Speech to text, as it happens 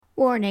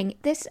Warning,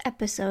 this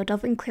episode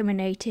of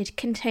Incriminated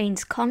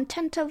contains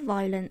content of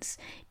violence,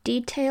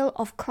 detail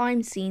of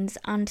crime scenes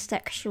and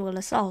sexual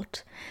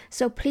assault,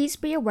 so please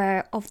be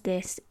aware of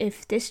this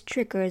if this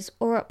triggers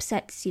or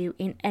upsets you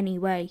in any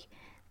way.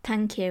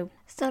 Thank you.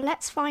 So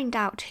let's find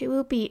out who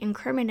will be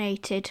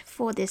incriminated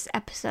for this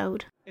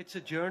episode. It's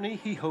a journey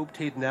he hoped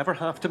he'd never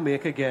have to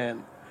make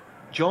again.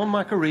 John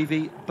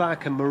McAreavey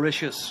back in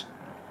Mauritius,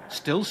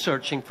 still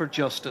searching for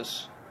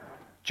justice.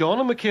 John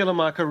and Michaela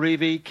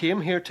McAreavey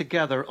came here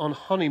together on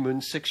honeymoon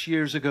 6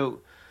 years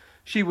ago.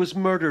 She was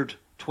murdered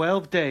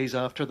 12 days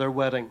after their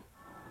wedding.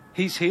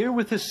 He's here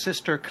with his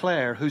sister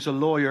Claire, who's a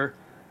lawyer,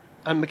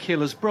 and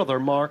Michaela's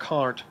brother Mark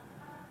Hart.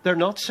 They're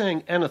not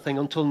saying anything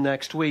until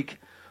next week,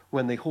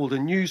 when they hold a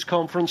news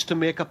conference to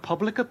make a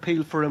public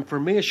appeal for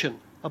information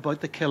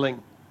about the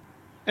killing.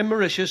 In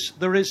Mauritius,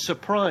 there is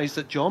surprise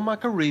that John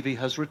McAreavey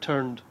has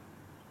returned.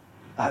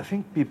 I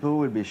think people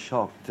will be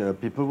shocked.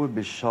 People will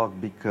be shocked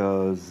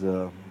because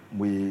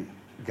we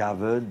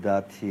gathered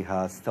that he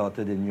has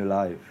started a new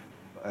life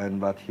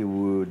and that he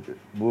would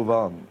move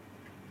on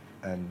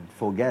and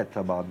forget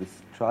about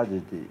this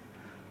tragedy.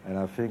 And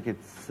I think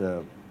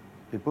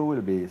people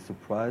will be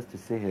surprised to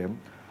see him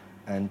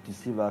and to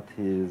see that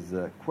his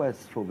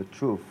quest for the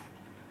truth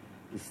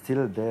is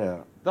still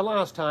there. The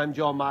last time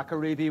John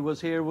McAreavey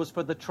was here was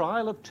for the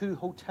trial of 2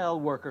 hotel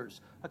workers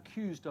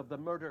accused of the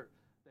murder.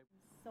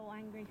 So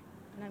angry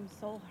and I'm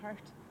so hurt.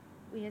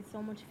 We had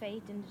so much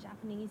faith in the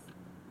Japanese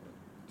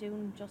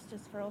doing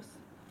justice for us,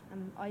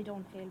 and I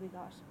don't feel we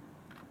got.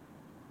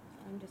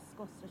 I'm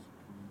disgusted.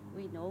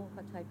 We know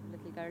what type of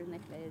little girl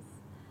Nicola is.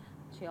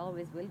 She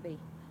always will be.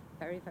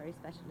 Very, very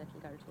special little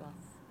girl to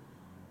us.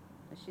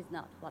 But she's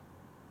not what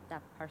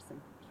that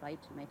person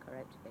tried to make her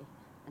out to be.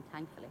 And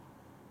thankfully,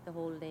 the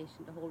whole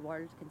nation, the whole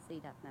world can see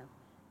that now.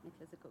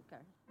 Nicola's a good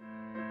girl.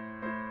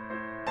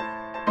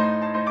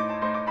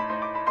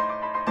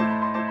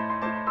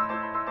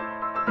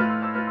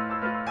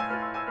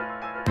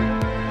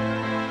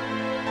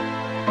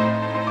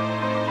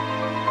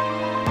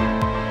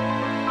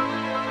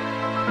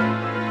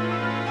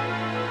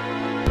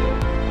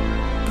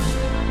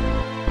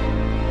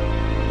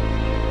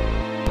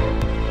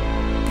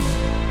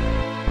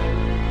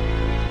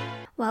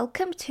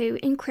 Welcome to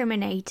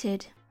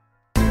Incriminated.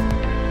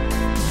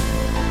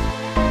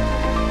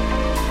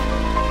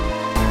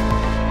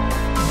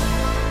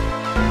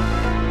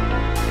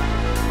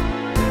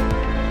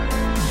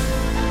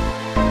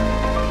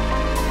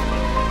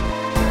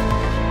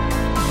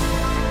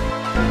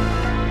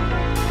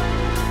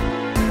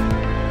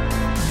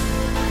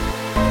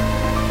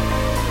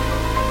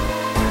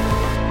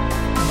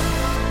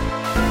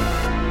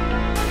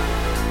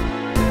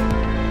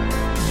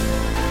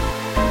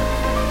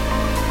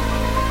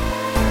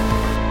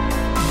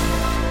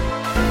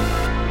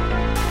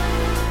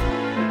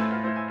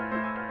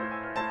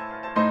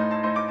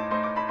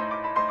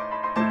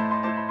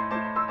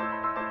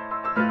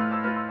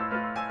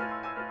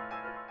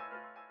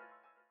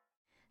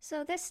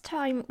 So this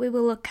time we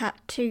will look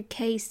at 2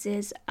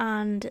 cases,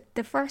 and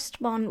the first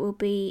one will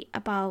be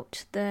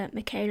about the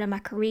Michaela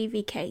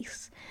McAreavey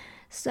case.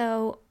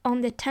 So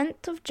on the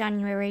 10th of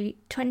January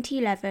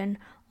 2011,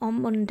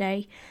 on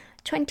Monday,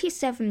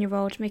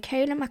 27-year-old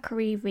Michaela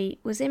McAreavey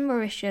was in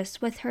Mauritius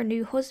with her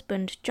new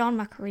husband, John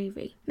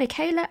McAreavey.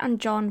 Michaela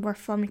and John were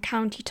from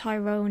County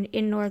Tyrone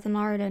in Northern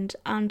Ireland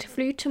and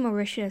flew to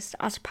Mauritius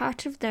as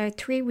part of their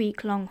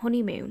 3-week-long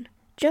honeymoon.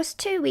 Just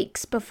 2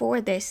 weeks before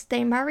this,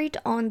 they married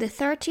on the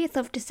 30th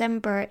of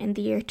December in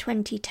the year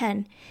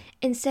 2010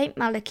 in St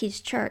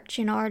Malachy's Church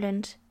in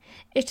Ireland.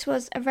 It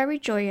was a very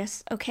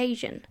joyous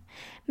occasion.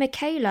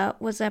 Michaela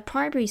was a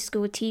primary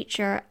school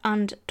teacher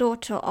and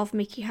daughter of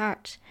Mickey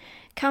Hart,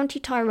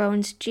 County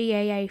Tyrone's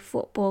GAA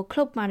football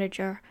club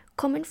manager,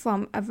 coming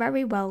from a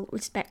very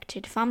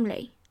well-respected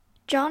family.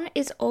 John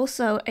is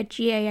also a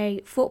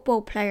GAA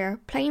football player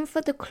playing for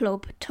the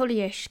club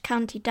Tullyish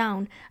County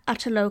Down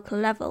at a local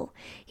level.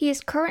 He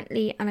is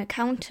currently an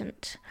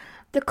accountant.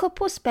 The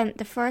couple spent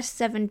the first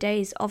 7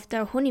 days of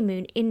their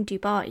honeymoon in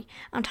Dubai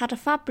and had a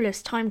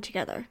fabulous time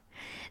together.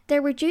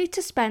 They were due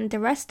to spend the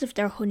rest of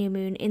their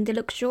honeymoon in the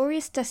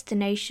luxurious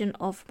destination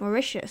of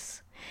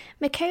Mauritius.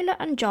 Michaela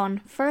and John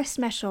first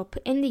met up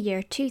in the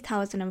year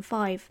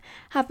 2005,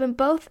 having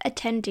both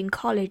attending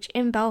college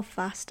in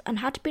Belfast and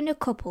had been a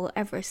couple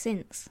ever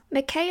since.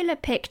 Michaela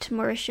picked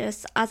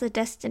Mauritius as a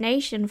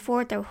destination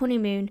for their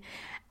honeymoon,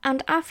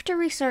 and after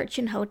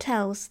researching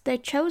hotels, they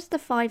chose the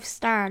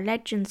 5-star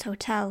Legends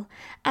Hotel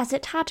as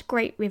it had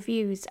great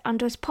reviews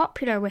and was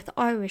popular with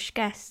Irish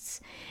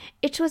guests.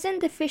 It was in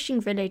the fishing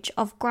village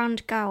of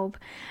Grand Gaub,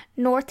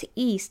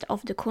 northeast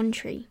of the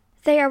country.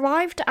 They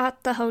arrived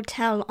at the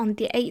hotel on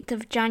the 8th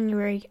of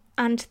January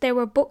and they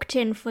were booked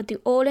in for the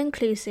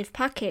all-inclusive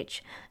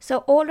package, so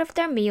all of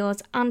their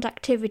meals and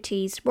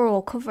activities were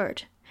all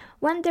covered.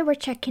 When they were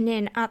checking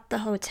in at the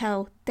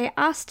hotel, they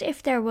asked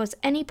if there was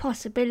any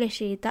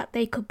possibility that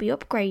they could be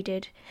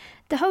upgraded.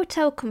 The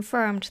hotel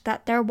confirmed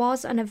that there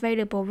was an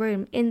available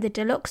room in the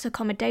deluxe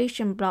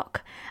accommodation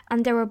block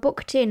and they were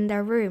booked in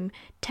their room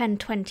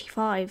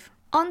 1025.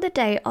 On the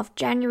day of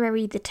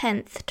January the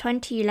 10th,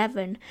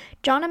 2011,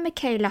 John and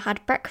Michaela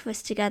had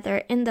breakfast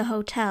together in the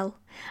hotel,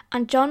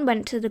 and John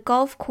went to the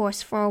golf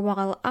course for a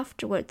while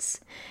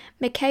afterwards.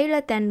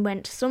 Michaela then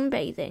went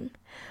sunbathing.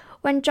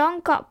 When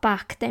John got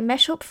back, they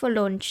met up for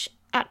lunch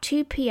at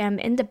 2 p.m.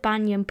 in the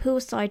Banyan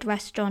poolside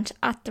restaurant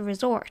at the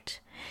resort.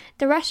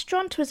 The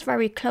restaurant was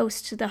very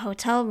close to the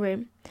hotel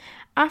room.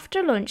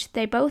 After lunch,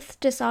 they both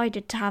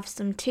decided to have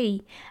some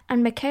tea,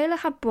 and Michaela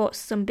had brought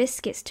some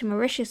biscuits to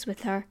Mauritius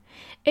with her.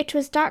 It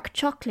was dark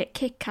chocolate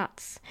Kit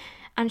Kats,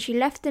 and she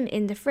left them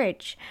in the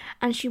fridge,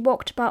 and she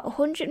walked about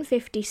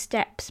 150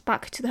 steps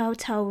back to the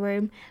hotel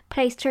room,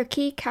 placed her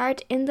key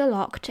card in the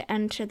lock to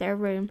enter their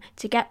room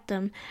to get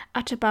them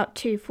at about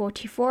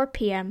 2:44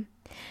 p.m.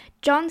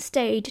 John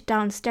stayed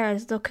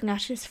downstairs looking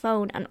at his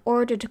phone and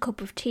ordered a cup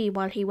of tea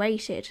while he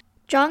waited.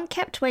 John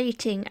kept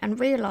waiting and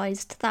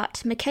realised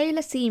that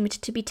Michaela seemed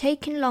to be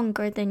taking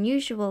longer than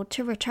usual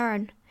to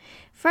return.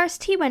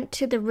 First he went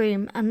to the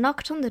room and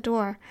knocked on the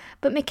door,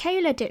 but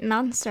Michaela didn't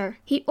answer.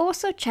 He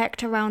also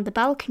checked around the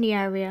balcony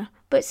area,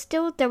 but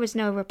still there was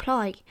no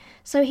reply,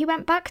 so he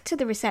went back to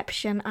the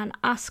reception and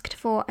asked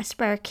for a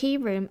spare key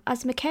room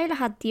as Michaela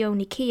had the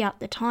only key at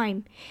the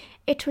time.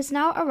 It was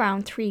now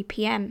around 3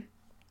 p.m.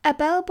 A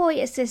bellboy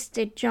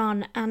assisted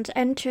John and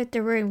entered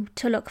the room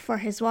to look for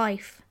his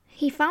wife.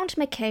 He found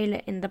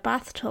Michaela in the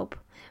bathtub,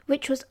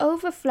 which was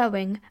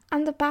overflowing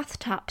and the bath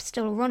tap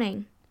still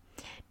running.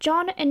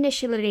 John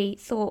initially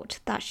thought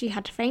that she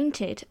had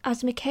fainted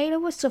as Michaela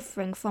was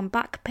suffering from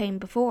back pain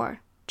before.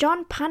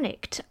 John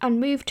panicked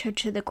and moved her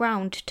to the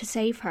ground to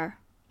save her.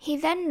 He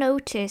then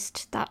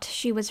noticed that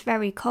she was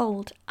very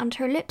cold and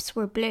her lips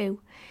were blue,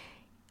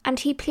 and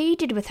he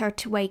pleaded with her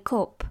to wake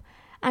up,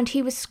 and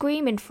he was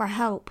screaming for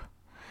help.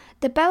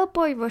 The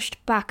bellboy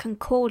rushed back and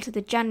called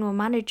the general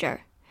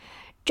manager.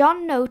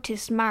 John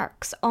noticed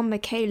marks on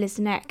Michaela's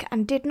neck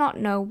and did not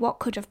know what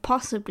could have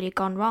possibly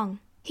gone wrong.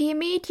 He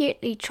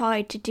immediately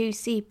tried to do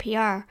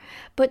CPR,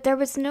 but there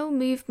was no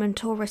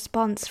movement or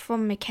response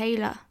from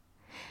Michaela.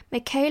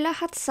 Michaela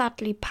had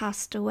sadly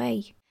passed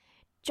away.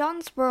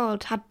 John's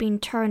world had been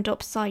turned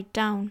upside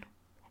down.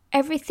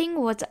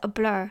 Everything was a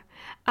blur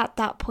at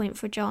that point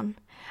for John,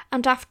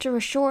 and after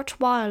a short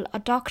while a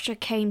doctor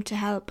came to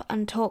help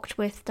and talked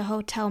with the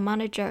hotel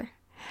manager.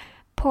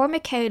 Poor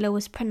Michaela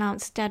was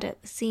pronounced dead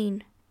at the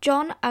scene.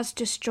 John, as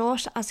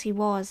distraught as he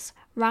was,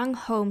 rang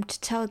home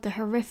to tell the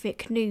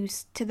horrific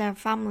news to their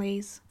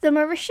families. The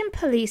Mauritian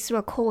police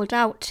were called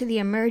out to the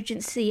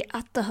emergency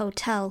at the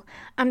hotel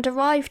and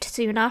arrived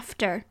soon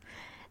after.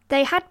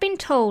 They had been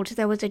told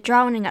there was a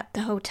drowning at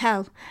the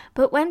hotel,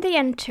 but when they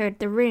entered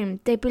the room,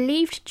 they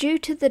believed due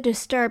to the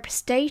disturbed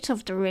state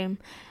of the room,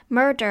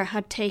 murder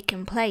had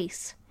taken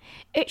place.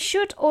 It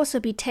should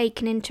also be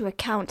taken into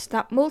account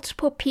that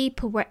multiple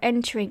people were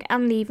entering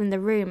and leaving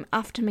the room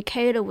after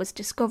Michaela was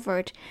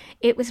discovered.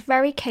 It was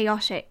very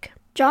chaotic.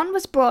 John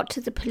was brought to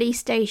the police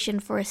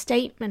station for a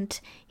statement.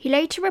 He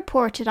later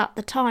reported at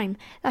the time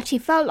that he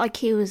felt like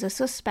he was a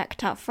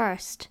suspect at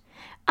first.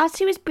 As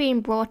he was being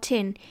brought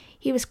in,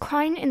 he was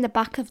crying in the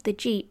back of the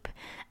jeep,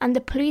 and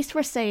the police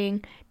were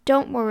saying,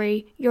 "Don't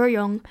worry, you're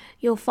young,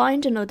 you'll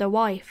find another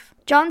wife."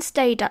 John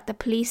stayed at the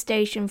police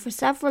station for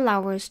several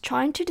hours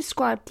trying to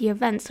describe the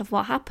events of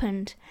what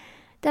happened.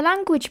 The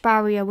language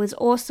barrier was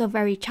also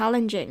very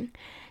challenging.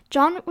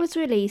 John was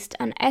released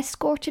and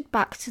escorted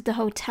back to the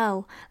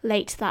hotel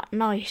late that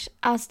night,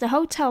 as the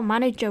hotel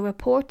manager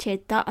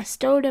reported that a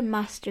stolen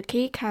master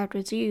key card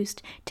was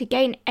used to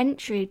gain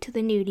entry to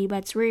the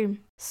newlyweds' room.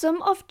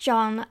 Some of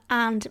John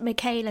and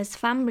Michaela's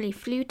family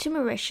flew to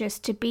Mauritius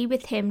to be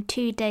with him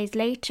 2 days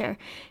later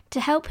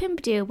to help him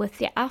deal with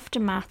the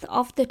aftermath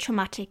of the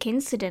traumatic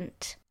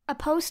incident. A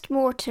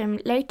post-mortem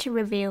later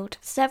revealed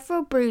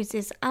several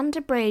bruises and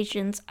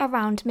abrasions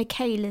around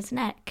Michaela's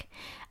neck,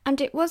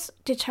 and it was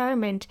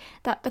determined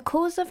that the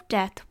cause of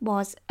death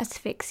was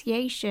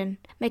asphyxiation.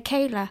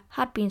 Michaela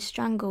had been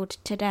strangled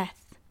to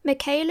death.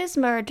 Michaela's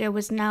murder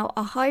was now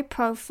a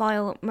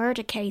high-profile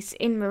murder case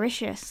in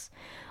Mauritius.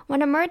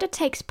 When a murder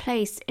takes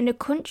place in a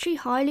country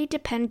highly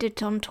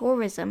dependent on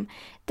tourism,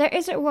 there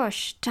is a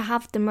rush to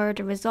have the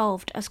murder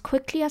resolved as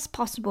quickly as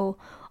possible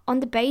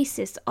on the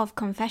basis of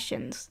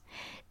confessions.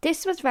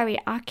 This was very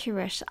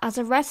accurate as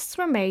arrests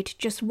were made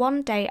just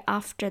 1 day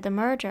after the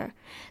murder.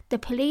 The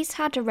police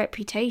had a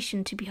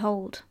reputation to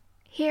behold.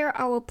 Here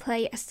I will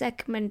play a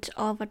segment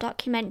of a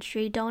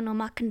documentary Donal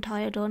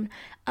McIntyre done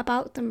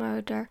about the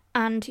murder,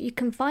 and you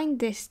can find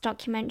this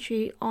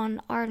documentary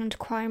on Ireland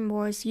Crime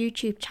Wars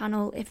YouTube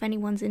channel if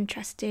anyone's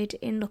interested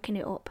in looking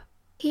it up.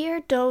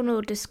 Here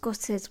Donal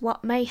discusses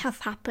what may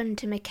have happened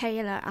to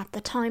Michaela at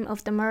the time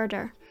of the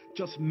murder.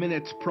 Just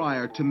minutes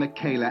prior to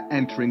Michaela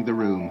entering the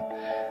room,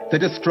 the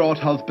distraught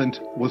husband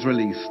was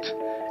released.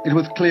 It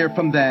was clear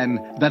from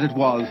then that it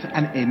was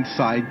an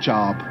inside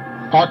job.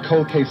 Our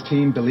cold case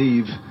team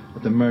believe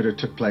that the murder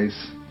took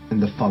place in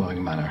the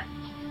following manner.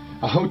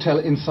 A hotel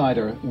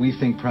insider, we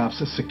think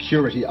perhaps a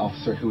security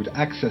officer who had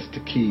access to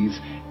keys,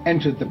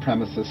 entered the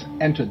premises,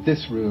 entered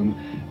this room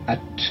at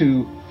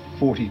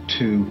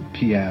 2:42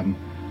 p.m.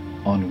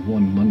 on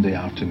one Monday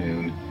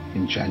afternoon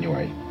in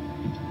January.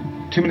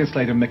 2 minutes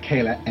later,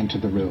 Michaela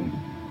entered the room.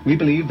 We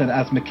believe that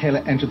as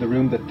Michaela entered the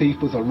room, the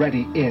thief was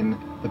already in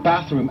the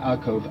bathroom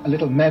alcove, a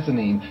little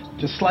mezzanine,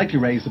 just slightly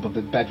raised above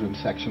the bedroom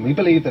section. We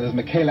believe that as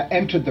Michaela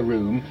entered the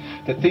room,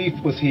 the thief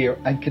was here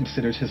and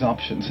considered his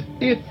options.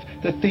 If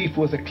the thief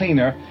was a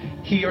cleaner,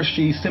 he or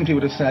she simply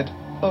would have said,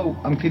 "Oh,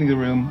 I'm cleaning the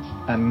room,"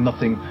 and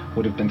nothing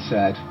would have been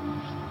said.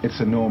 It's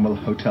a normal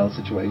hotel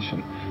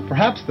situation.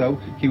 Perhaps, though,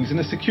 he was in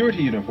a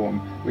security uniform,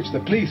 which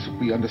the police,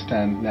 we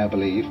understand, now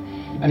believe,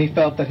 and he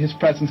felt that his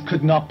presence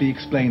could not be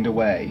explained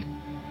away.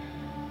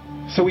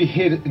 So he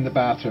hid in the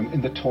bathroom,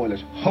 in the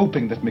toilet,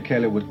 hoping that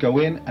Michaela would go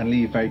in and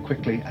leave very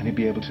quickly and he'd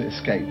be able to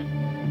escape.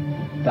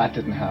 That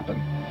didn't happen.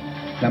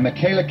 Now,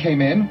 Michaela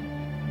came in.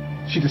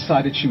 She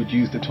decided she would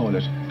use the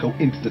toilet, go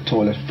into the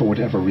toilet for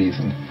whatever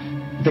reason.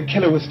 The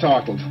killer was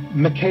startled.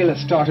 Michaela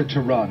started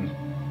to run.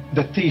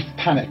 The thief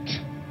panicked.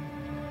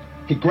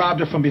 He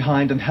grabbed her from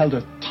behind and held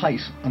her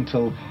tight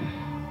until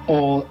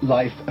all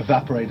life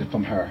evaporated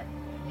from her.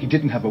 He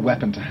didn't have a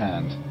weapon to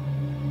hand.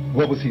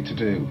 What was he to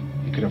do?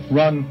 He could have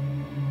run.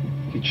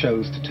 He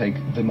chose to take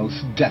the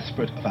most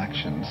desperate of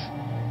actions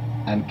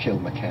and kill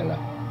Michaela.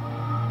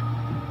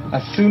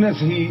 As soon as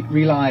he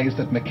realized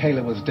that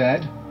Michaela was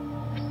dead,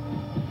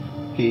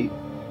 he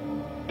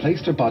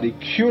placed her body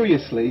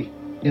curiously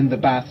in the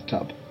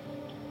bathtub.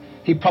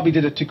 He probably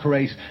did it to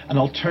create an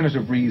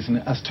alternative reason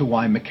as to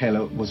why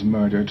Michaela was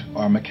murdered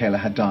or Michaela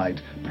had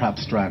died,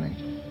 perhaps drowning.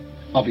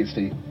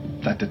 Obviously,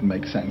 that didn't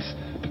make sense,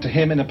 but to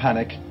him in a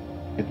panic,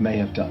 it may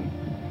have done.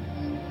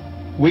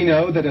 We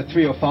know that at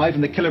 3:05,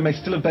 and the killer may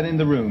still have been in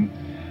the room,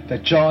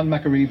 that John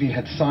McAreavey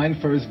had signed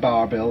for his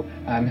bar bill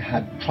and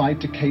had tried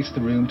to case the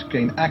room to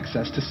gain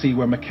access to see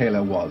where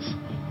Michaela was.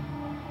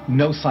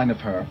 No sign of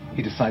her.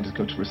 He decided to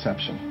go to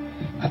reception.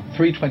 At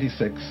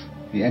 3:26,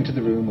 he entered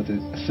the room with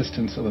the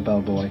assistance of a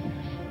bellboy.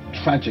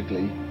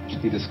 Tragically,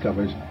 he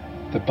discovered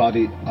the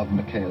body of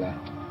Michaela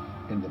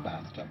in the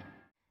bathtub.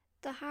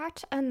 The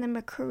Hart and the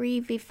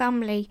McAreavey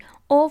family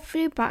all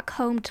flew back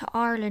home to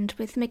Ireland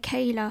with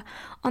Michaela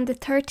on the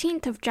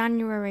 13th of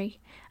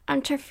January,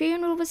 and her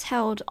funeral was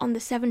held on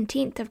the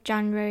 17th of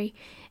January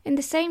in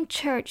the same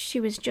church she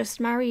was just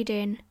married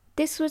in.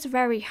 This was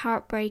very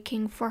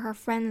heartbreaking for her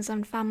friends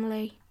and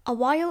family. A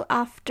while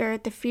after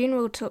the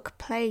funeral took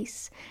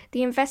place,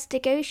 the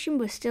investigation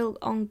was still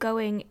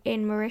ongoing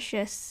in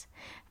Mauritius,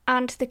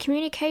 and the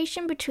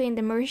communication between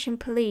the Mauritian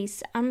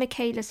police and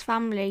Michaela's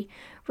family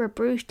were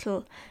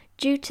brutal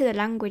due to the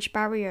language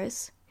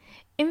barriers.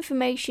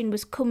 Information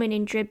was coming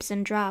in dribs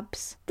and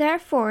drabs.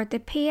 Therefore, the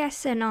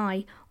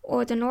PSNI,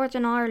 or the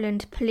Northern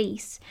Ireland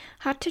Police,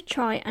 had to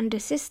try and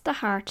assist the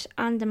Hart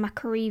and the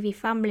McAreavey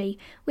family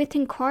with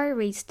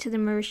inquiries to the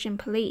Mauritian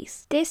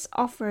police. This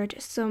offered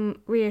some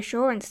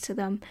reassurance to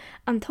them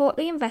and thought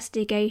the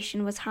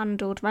investigation was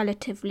handled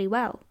relatively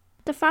well.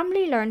 The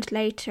family learned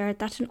later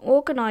that an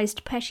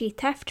organised petty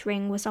theft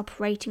ring was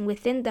operating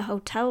within the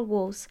hotel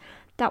walls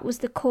that was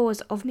the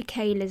cause of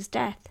Michaela's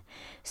death.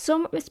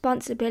 Some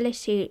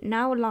responsibility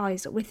now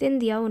lies within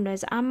the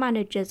owners and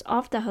managers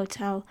of the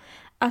hotel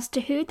as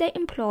to who they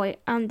employ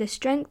and the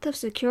strength of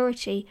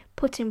security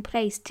put in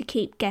place to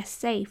keep guests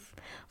safe.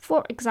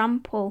 For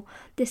example,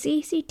 the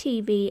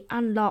CCTV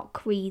and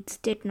lock reads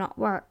did not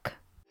work.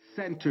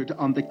 Centred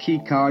on the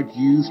key card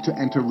used to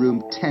enter room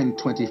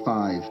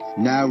 1025,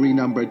 now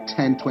renumbered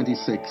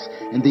 1026,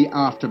 in the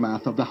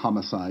aftermath of the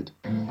homicide.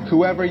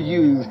 Whoever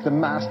used the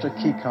master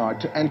key card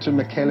to enter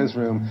Michaela's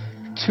room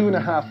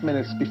 2.5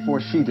 minutes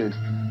before she did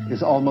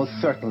is almost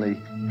certainly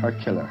her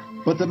killer.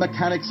 But the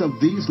mechanics of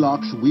these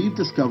locks we've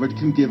discovered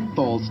can give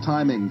false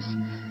timings.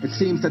 It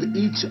seems that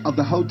each of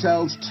the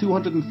hotel's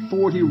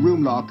 240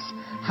 room locks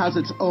has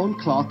its own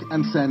clock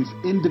and sends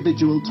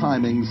individual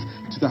timings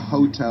to the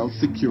hotel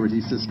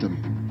security system.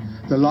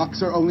 The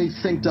locks are only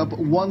synced up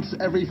once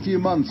every few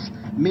months,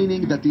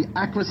 meaning that the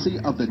accuracy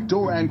of the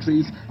door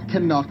entries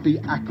cannot be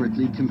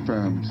accurately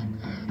confirmed.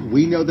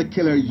 We know the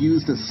killer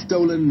used a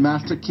stolen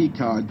master key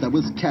card that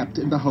was kept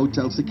in the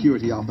hotel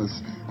security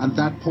office, and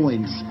that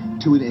points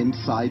to an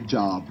inside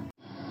job.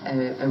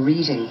 A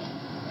reading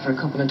for a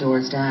couple of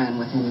doors down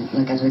within,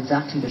 at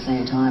exactly the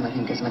same time, I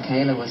think, as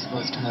Michaela was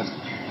supposed to have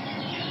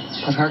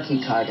put her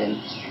key card in,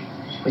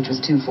 which was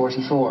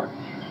 2:44,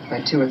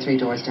 about 2 or 3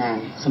 doors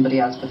down. Somebody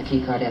else put the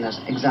key card in at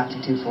exactly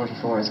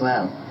 2:44 as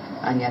well,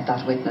 and yet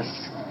that witness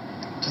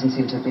doesn't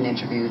seem to have been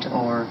interviewed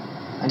or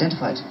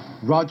identified.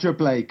 Roger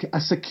Blake, a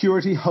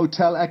security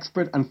hotel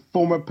expert and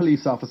former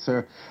police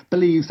officer,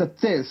 believes that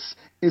this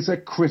is a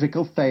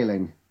critical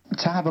failing.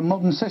 To have a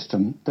modern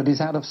system that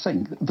is out of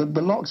sync,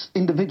 the locks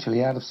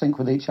individually out of sync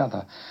with each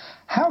other.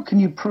 How can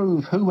you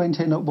prove who went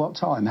in at what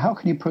time? How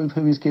can you prove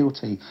who is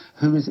guilty,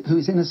 who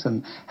is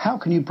innocent? How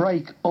can you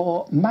break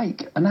or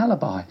make an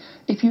alibi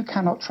if you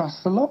cannot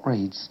trust the lock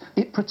reads?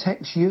 It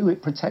protects you,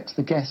 it protects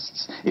the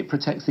guests, it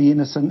protects the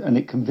innocent, and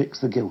it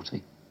convicts the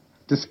guilty.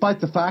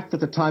 Despite the fact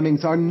that the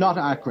timings are not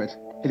accurate,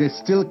 it is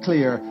still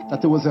clear that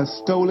there was a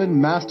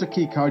stolen master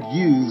key card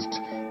used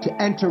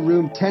to enter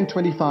room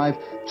 1025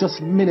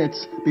 just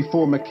minutes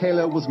before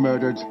Michaela was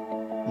murdered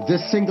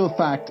This single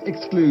fact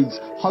excludes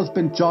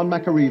husband John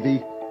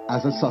McAreavey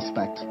as a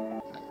suspect.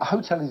 A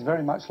hotel is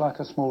very much like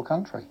a small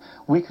country.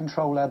 We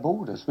control our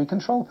borders. We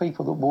control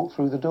people that walk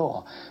through the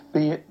door,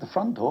 be it the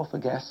front door for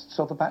guests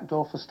or the back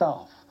door for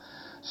staff.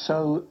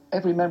 So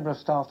every member of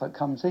staff that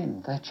comes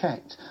in, they're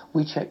checked.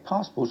 We check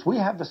passports. We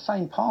have the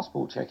same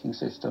passport checking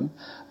system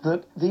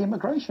that the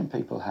immigration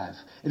people have.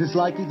 It is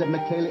likely that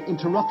Michaela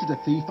interrupted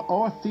a thief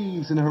or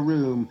thieves in her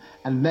room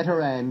and met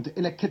her end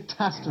in a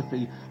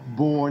catastrophe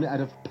born out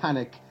of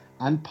panic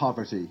and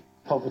poverty.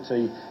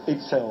 Poverty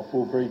itself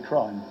will breed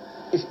crime,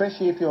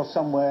 especially if you're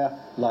somewhere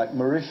like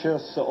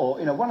Mauritius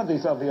or one of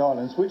these other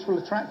islands which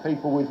will attract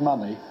people with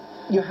money.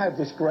 You have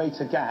this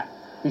greater gap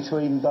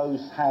between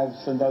those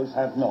haves and those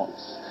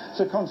have-nots.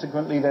 So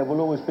consequently there will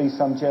always be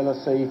some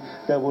jealousy,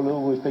 there will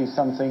always be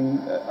something,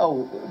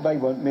 they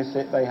won't miss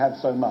it, they have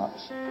so much.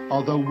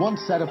 Although one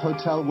set of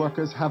hotel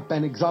workers have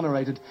been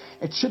exonerated,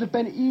 it should have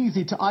been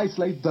easy to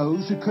isolate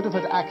those who could have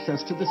had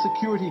access to the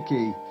security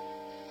key.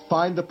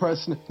 Find the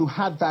person who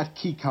had that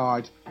key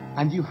card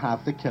and you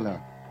have the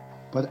killer.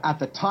 But at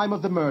the time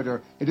of the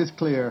murder, it is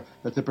clear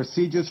that the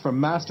procedures for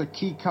master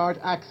key card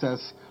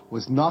access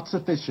was not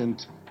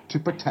sufficient to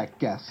protect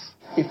guests.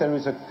 If there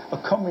is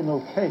a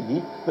communal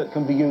key that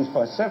can be used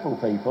by several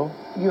people,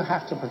 you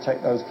have to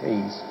protect those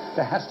keys.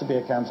 There has to be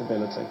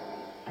accountability.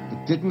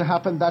 It didn't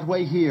happen that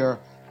way here,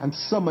 and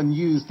someone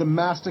used the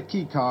master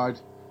key card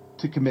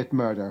to commit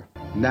murder.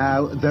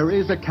 Now, there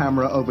is a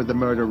camera over the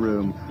murder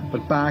room,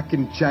 but back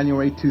in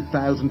January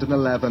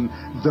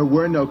 2011, there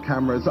were no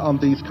cameras on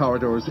these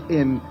corridors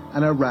in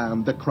and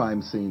around the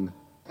crime scene.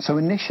 So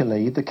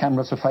initially, the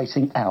cameras are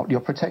facing out.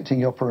 You're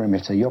protecting your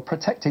perimeter. You're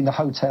protecting the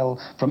hotel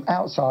from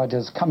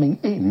outsiders coming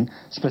in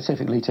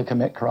specifically to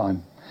commit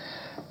crime.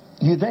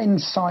 You then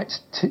site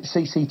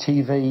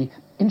CCTV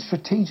in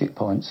strategic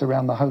points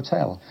around the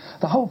hotel.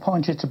 The whole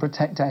point is to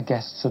protect our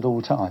guests at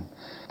all time.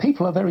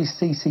 People are very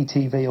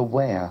CCTV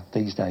aware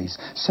these days,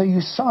 so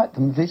you site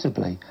them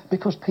visibly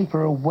because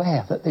people are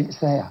aware that it's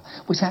there,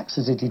 which acts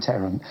as a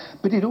deterrent,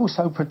 but it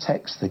also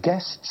protects the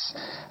guests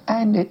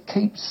and it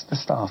keeps the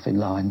staff in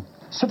line.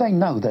 So they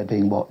know they're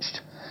being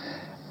watched.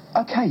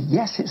 OK,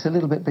 yes, it's a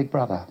little bit Big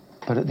Brother,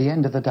 but at the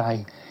end of the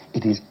day,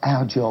 it is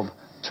our job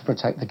to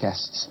protect the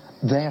guests.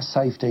 Their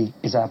safety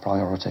is our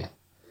priority.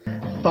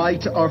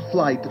 Fight or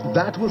flight,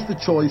 that was the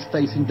choice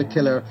facing the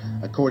killer,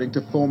 according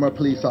to former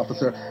police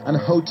officer and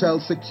hotel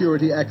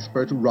security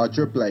expert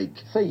Roger Blake.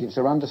 Thieves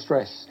are under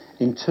stress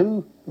in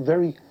two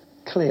very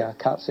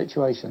clear-cut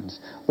situations: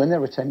 when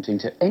they're attempting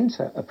to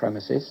enter a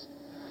premises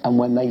and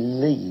when they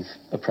leave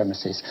a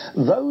premises.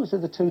 Those are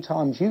the two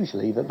times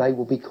usually that they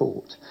will be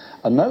caught.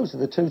 And those are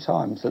the two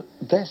times that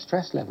their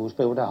stress levels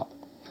build up.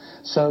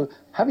 So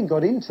having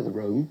got into the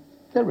room,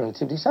 they're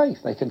relatively safe.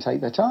 They can take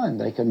their time.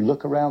 They can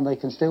look around. They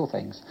can steal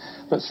things.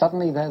 But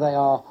suddenly there they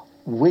are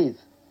with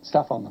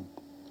stuff on them.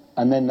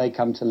 And then they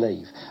come to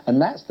leave.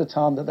 And that's the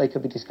time that they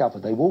could be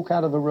discovered. They walk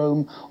out of a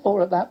room,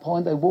 or at that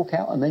point they walk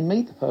out and they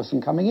meet the person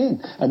coming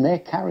in. And they're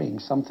carrying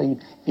something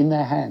in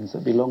their hands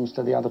that belongs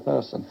to the other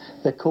person.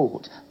 They're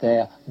caught.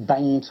 They're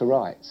banging to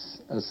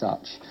rights as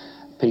such.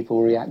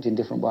 People react in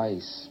different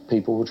ways.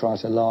 People will try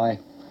to lie.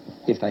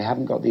 If they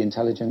haven't got the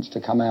intelligence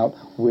to come out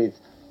with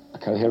a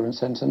coherent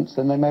sentence,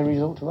 then they may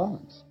resort to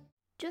violence.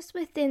 Just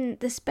within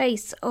the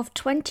space of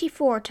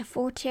 24 to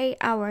 48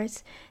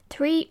 hours,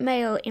 3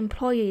 male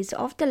employees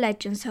of the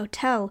Legends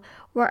Hotel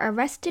were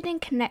arrested in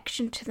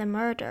connection to the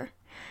murder.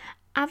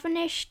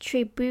 Avanish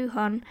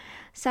Tribhuvan,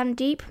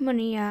 Sandeep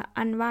Munia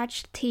and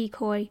Raj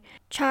Tikoi.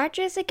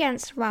 Charges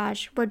against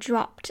Raj were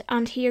dropped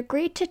and he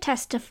agreed to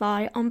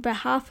testify on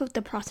behalf of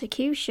the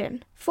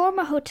prosecution.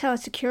 Former hotel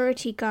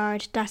security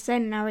guard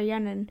Dasen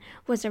Narayanan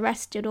was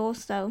arrested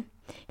also.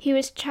 He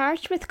was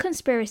charged with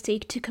conspiracy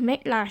to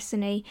commit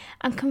larceny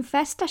and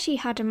confessed that he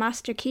had a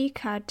master key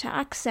card to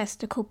access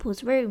the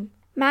couple's room.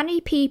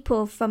 Many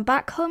people from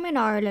back home in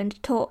Ireland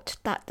thought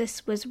that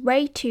this was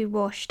way too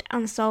rushed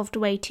and solved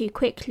way too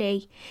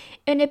quickly,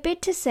 in a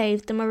bid to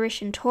save the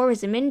Mauritian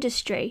tourism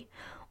industry.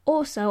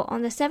 Also,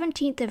 on the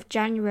 17th of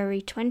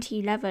January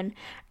 2011,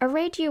 a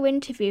radio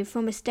interview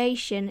from a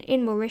station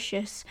in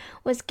Mauritius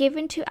was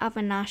given to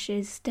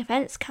Avanash's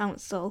defence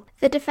counsel.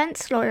 The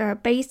defence lawyer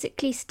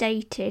basically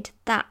stated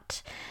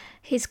that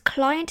his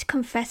client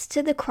confessed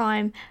to the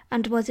crime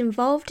and was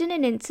involved in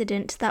an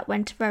incident that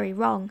went very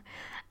wrong,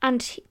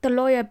 and the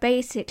lawyer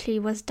basically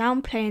was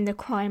downplaying the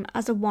crime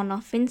as a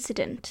one-off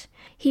incident.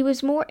 He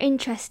was more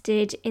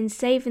interested in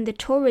saving the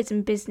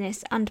tourism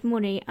business and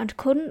money and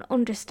couldn't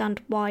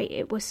understand why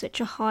it was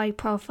such a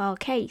high-profile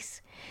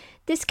case.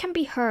 This can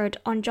be heard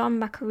on John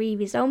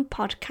McAreavy's own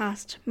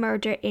podcast,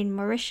 Murder in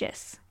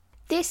Mauritius.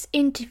 This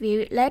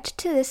interview led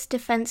to this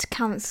defence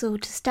counsel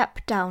to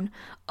step down,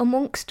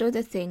 amongst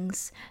other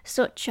things,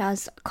 such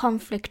as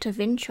conflict of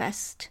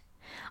interest.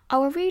 I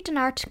will read an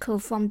article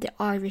from the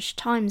Irish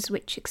Times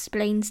which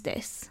explains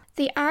this.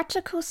 The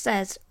article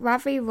says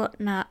Ravi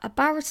Ratna, a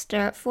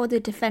barrister for the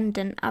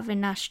defendant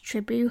Avinash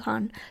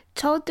Tribhuvan,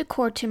 told the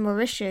court in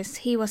Mauritius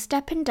he was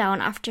stepping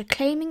down after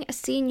claiming a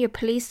senior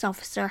police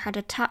officer had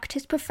attacked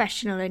his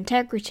professional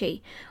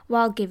integrity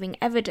while giving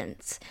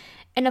evidence.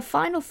 In a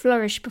final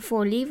flourish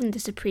before leaving the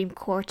Supreme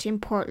Court in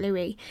Port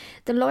Louis,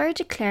 the lawyer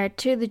declared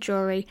to the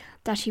jury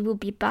that he will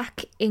be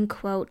back in,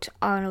 quote,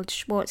 Arnold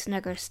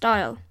Schwarzenegger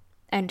style,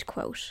 end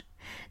quote.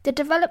 The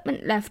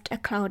development left a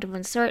cloud of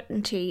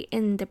uncertainty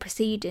in the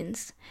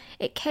proceedings.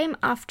 It came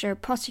after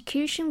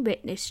prosecution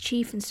witness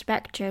Chief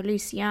Inspector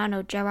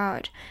Luciano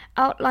Gerard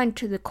outlined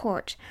to the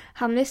court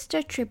how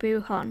Mr.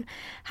 Tribhuvan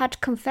had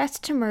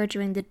confessed to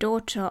murdering the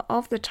daughter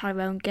of the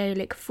Tyrone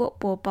Gaelic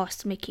football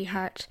boss Mickey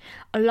Hart,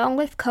 along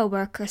with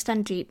co-worker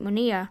Sandeep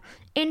Munia,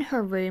 in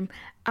her room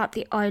at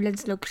the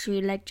island's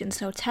luxury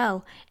Legends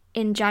Hotel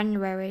in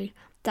January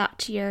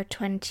that year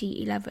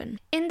 2011.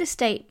 In the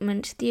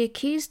statement, the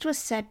accused was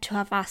said to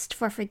have asked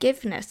for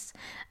forgiveness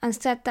and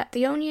said that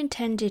they only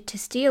intended to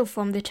steal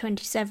from the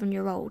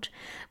 27-year-old,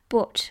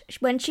 but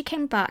when she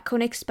came back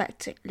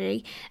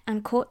unexpectedly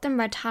and caught them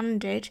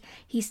red-handed,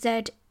 he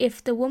said,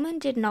 "If the woman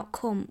did not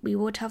come, we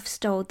would have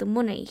stole the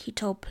money," he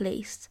told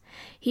police.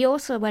 He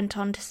also went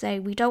on to say,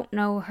 "We don't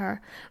know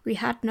her, we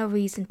had no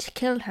reason to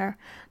kill her,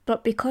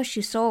 but because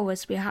she saw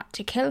us, we had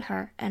to kill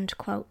her," end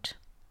quote.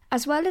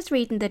 As well as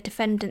reading the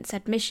defendant's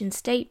admission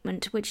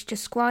statement, which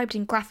described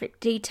in graphic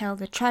detail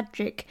the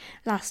tragic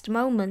last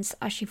moments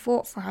as she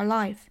fought for her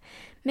life,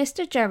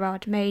 Mr.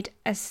 Gerard made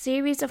a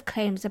series of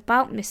claims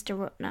about Mr.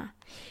 Ratna.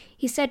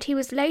 He said he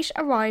was late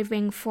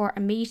arriving for a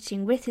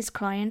meeting with his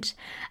client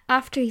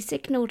after he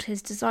signalled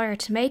his desire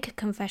to make a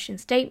confession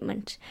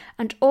statement,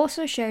 and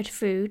also shared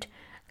food,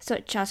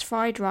 such as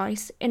fried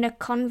rice, in a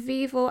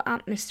convivial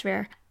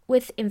atmosphere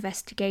with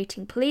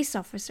investigating police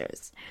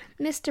officers.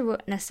 Mr.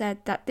 Ratna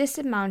said that this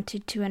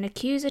amounted to an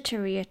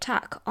accusatory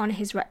attack on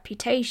his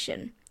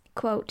reputation.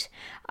 Quote,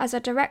 "As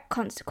a direct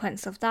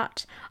consequence of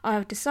that, I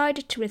have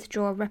decided to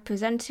withdraw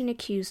representing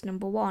accused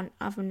number 1,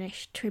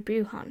 Avinash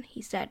Tribhuvan,"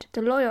 he said.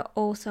 The lawyer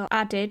also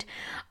added,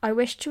 "I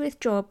wish to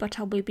withdraw, but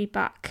I will be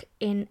back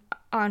in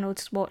Arnold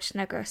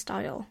Schwarzenegger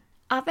style."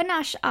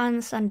 Avinash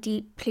and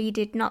Sandeep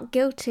pleaded not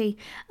guilty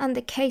and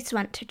the case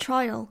went to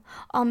trial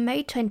on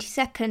May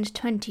 22,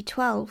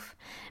 2012.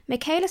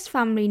 Michaela's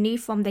family knew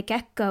from the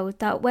get-go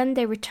that when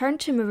they returned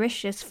to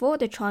Mauritius for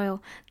the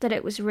trial that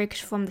it was rigged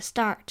from the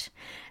start.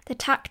 The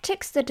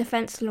tactics the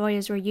defence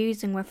lawyers were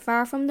using were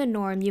far from the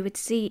norm you would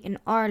see in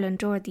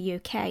Ireland or the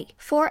UK.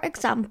 For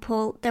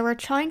example, they were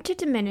trying to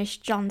diminish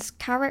John's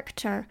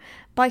character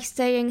by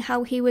saying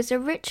how he was a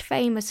rich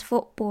famous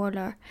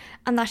footballer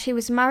and that he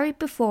was married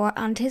before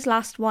and his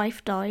last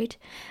wife died,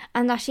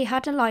 and that he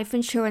had a life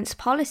insurance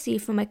policy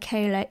for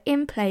Michaela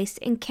in place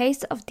in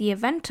case of the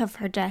event of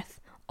her death.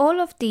 All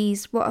of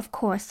these were of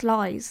course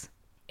lies.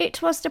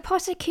 It was the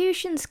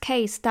prosecution's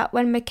case that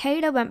when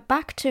Michaela went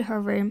back to her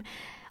room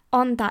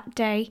on that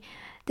day,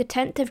 the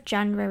 10th of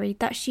January,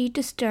 that she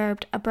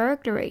disturbed a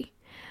burglary.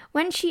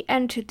 When she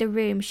entered the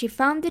room, she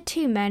found the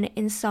two men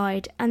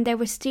inside and they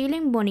were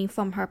stealing money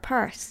from her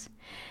purse.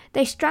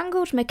 They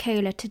strangled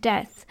Michaela to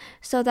death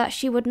so that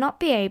she would not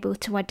be able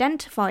to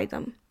identify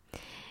them.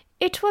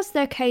 It was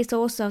their case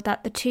also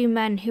that the two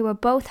men, who were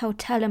both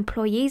hotel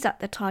employees at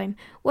the time,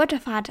 would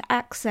have had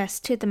access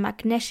to the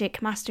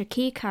magnetic master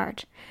key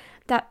card,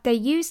 that they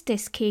used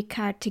this key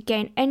card to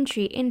gain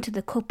entry into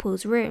the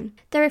couple's room.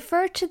 They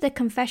referred to the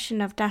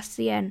confession of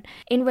Dacian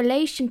in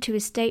relation to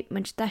his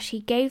statement that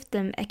he gave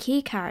them a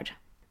key card.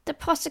 The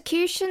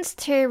prosecution's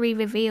theory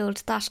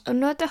revealed that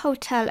another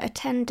hotel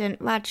attendant,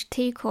 Raj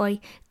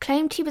Tikoi,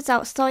 claimed he was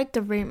outside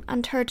the room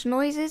and heard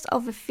noises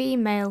of a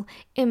female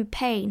in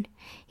pain.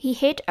 He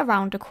hid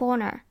around a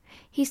corner.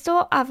 He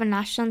saw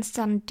Avinash and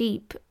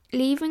Sandeep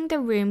leaving the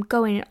room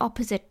going in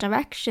opposite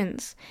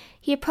directions.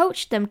 He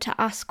approached them to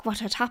ask what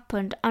had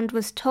happened and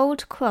was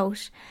told,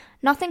 quote,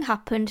 "Nothing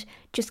happened,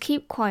 just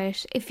keep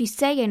quiet. If you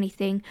say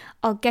anything,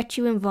 I'll get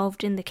you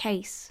involved in the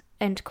case,"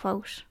 end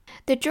quote.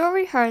 The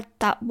jury heard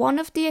that one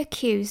of the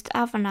accused,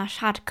 Avinash,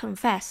 had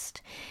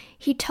confessed.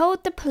 He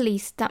told the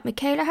police that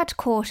Michaela had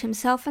caught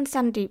himself and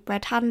Sandeep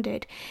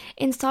red-handed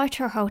inside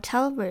her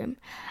hotel room.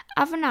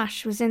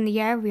 Avinash was in the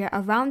area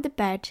around the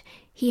bed.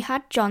 He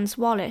had John's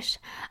wallet.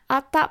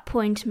 At that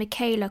point,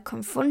 Michaela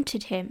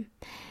confronted him.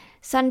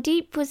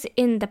 Sandeep was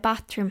in the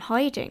bathroom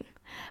hiding.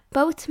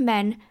 Both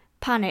men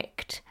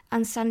panicked,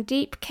 and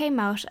Sandeep came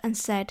out and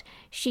said,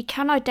 "She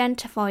can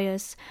identify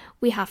us.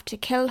 We have to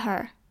kill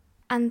her."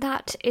 And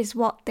that is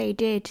what they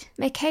did.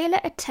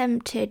 Michaela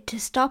attempted to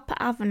stop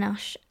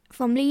Avinash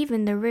from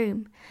leaving the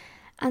room,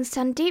 and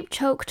Sandeep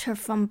choked her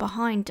from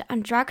behind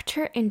and dragged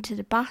her into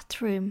the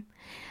bathroom.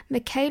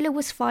 Michaela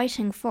was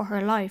fighting for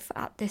her life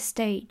at this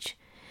stage.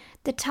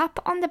 The tap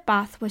on the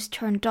bath was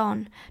turned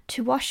on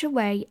to wash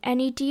away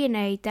any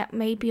DNA that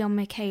may be on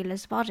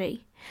Michaela's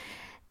body.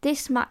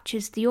 This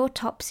matches the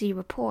autopsy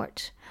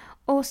report.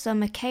 Also,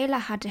 Michaela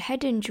had a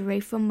head injury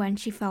from when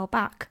she fell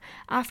back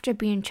after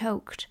being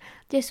choked.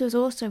 This was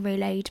also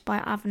relayed by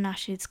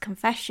Avanash's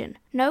confession.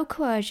 No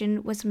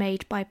coercion was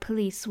made by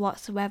police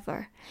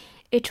whatsoever.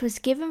 It was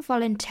given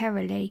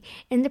voluntarily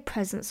in the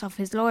presence of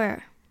his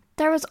lawyer.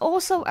 There was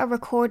also a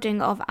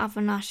recording of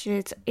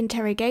Avanash's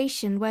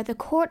interrogation where the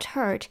court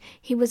heard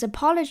he was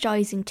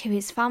apologising to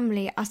his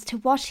family as to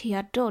what he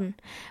had done,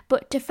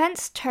 but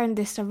defence turned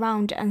this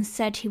around and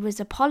said he was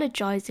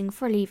apologising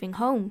for leaving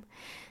home.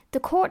 The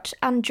court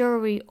and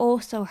jury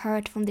also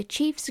heard from the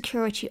chief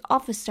security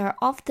officer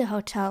of the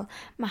hotel,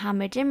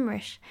 Mohammed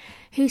Imrish,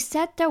 who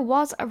said there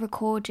was a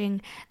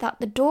recording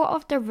that the door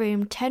of the room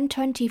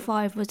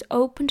 1025 was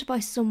opened by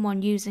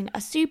someone using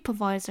a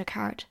supervisor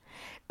card.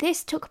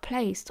 This took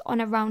place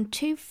on around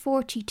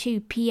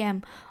 2:42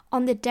 p.m.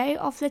 on the day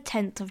of the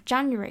 10th of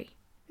January.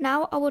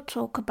 Now I will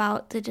talk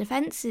about the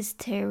defence's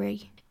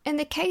theory. In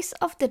the case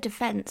of the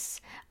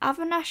defence,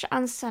 Avinash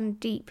and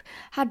Sandeep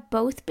had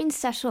both been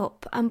set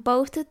up and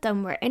both of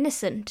them were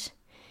innocent.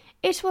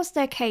 It was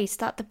their case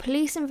that the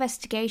police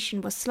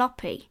investigation was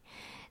sloppy.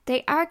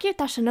 They argued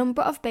that a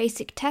number of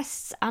basic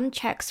tests and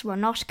checks were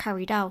not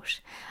carried out,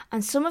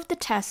 and some of the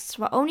tests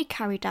were only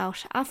carried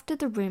out after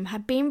the room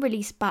had been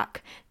released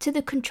back to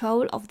the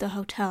control of the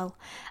hotel,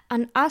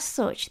 and as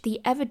such the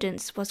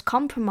evidence was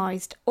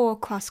compromised or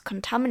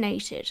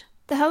cross-contaminated.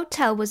 The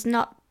hotel was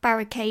not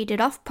barricaded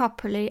off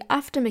properly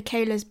after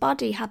Michaela's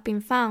body had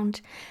been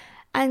found,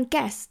 and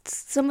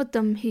guests, some of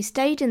them who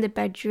stayed in the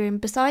bedroom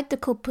beside the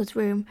couple's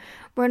room,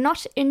 were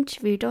not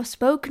interviewed or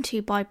spoken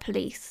to by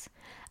police.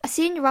 A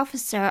senior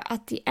officer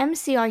at the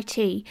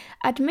MCIT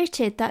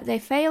admitted that they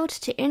failed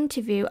to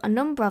interview a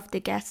number of the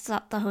guests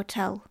at the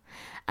hotel,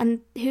 and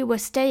who were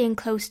staying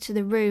close to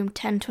the room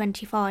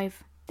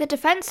 1025. The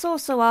defence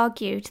also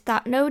argued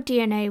that no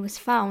DNA was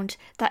found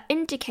that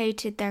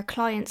indicated their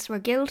clients were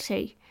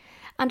guilty,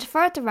 and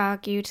further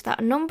argued that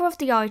a number of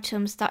the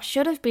items that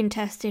should have been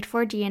tested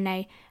for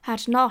DNA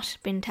had not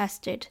been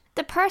tested.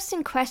 The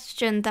person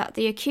questioned that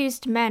the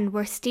accused men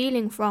were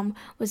stealing from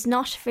was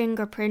not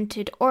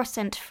fingerprinted or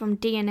sent from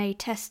DNA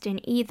testing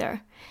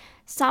either.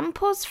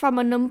 Samples from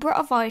a number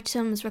of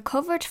items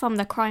recovered from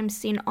the crime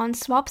scene on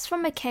swabs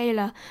from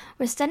Michaela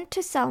were sent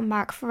to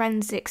Cellmark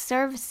Forensic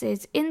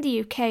Services in the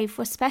UK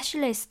for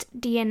specialist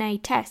DNA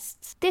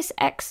tests. This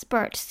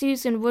expert,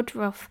 Susan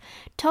Woodruff,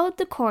 told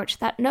the court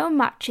that no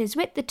matches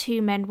with the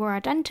two men were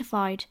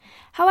identified.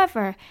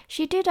 However,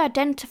 she did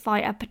identify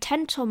a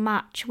potential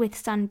match with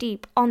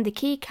Sandeep on the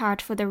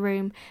keycard for the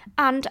room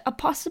and a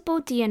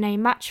possible DNA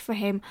match for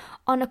him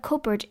on a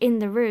cupboard in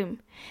the room.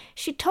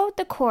 She told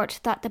the court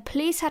that the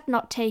police had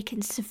not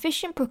taken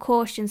sufficient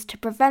precautions to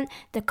prevent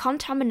the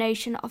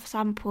contamination of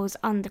samples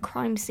on the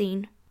crime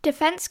scene.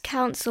 Defence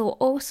counsel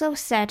also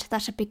said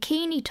that a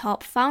bikini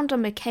top found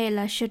on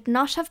Michaela should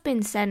not have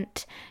been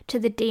sent to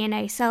the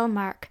DNA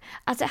Cellmark,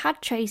 as it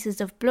had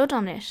traces of blood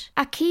on it.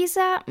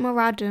 Akiza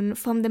Muradun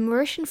from the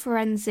Mauritian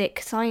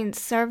Forensic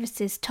Science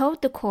Services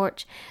told the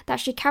court that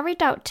she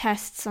carried out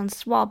tests on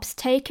swabs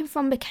taken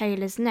from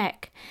Michaela's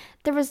neck.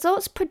 The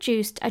results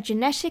produced a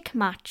genetic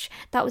match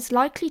that was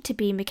likely to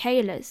be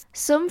Michaela's.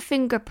 Some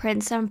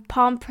fingerprints and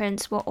palm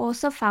prints were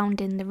also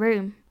found in the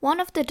room. One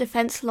of the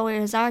defence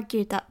lawyers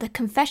argued that the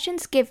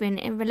confessions given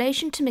in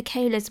relation to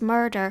Michaela's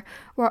murder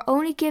were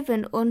only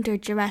given under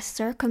duress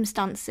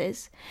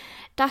circumstances.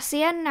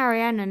 Dasyan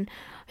Narayanan,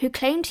 who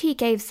claimed he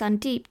gave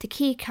Sandeep the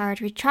keycard,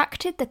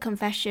 retracted the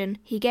confession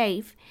he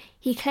gave.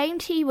 He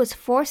claimed he was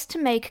forced to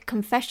make a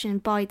confession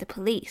by the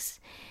police.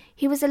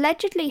 He was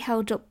allegedly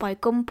held up by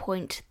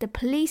gunpoint. The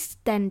police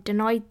then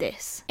denied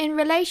this. In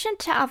relation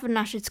to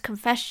Avanash's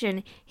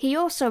confession, he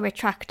also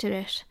retracted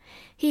it.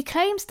 He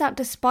claims that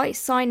despite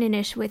signing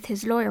it with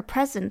his lawyer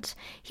present,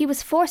 he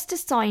was forced to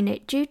sign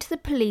it due to the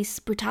police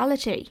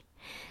brutality.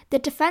 The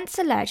defence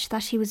alleged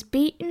that he was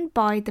beaten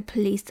by the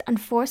police and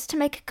forced to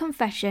make a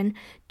confession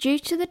due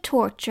to the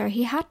torture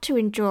he had to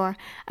endure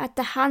at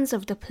the hands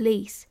of the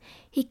police.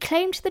 He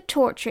claimed the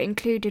torture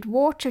included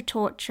water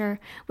torture,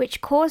 which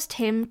caused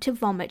him to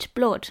vomit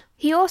blood.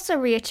 He also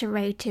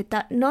reiterated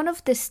that none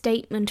of this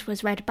statement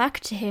was read back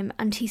to him,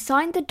 and he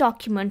signed the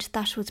document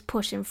that was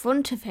put in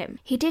front of him.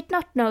 He did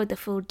not know the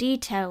full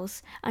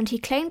details, and he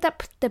claimed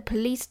that the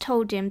police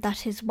told him that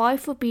his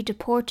wife would be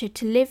deported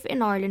to live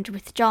in Ireland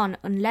with John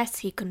unless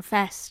he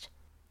confessed.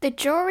 The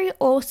jury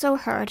also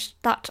heard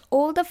that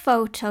all the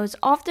photos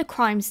of the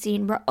crime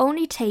scene were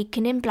only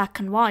taken in black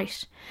and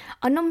white.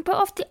 A number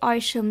of the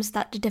items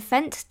that the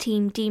defence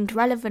team deemed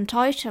relevant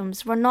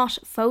items were not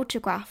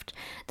photographed.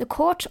 The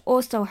court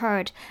also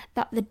heard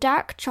that the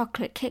dark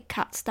chocolate Kit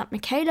Kats that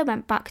Michaela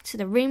went back to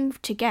the room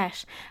to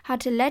get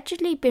had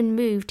allegedly been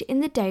moved in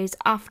the days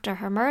after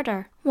her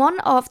murder.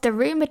 One of the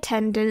room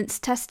attendants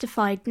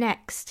testified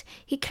next.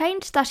 He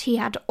claimed that he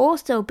had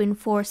also been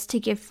forced to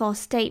give false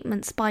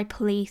statements by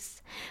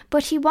police,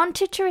 but he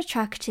wanted to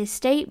retract his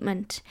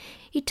statement.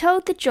 He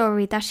told the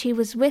jury that he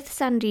was with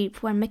Sandeep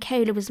when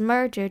Michaela was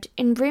murdered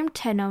in room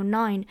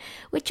 1009,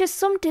 which is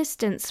some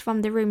distance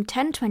from the room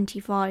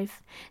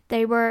 1025.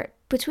 They were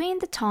between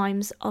the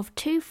times of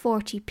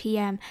 2:40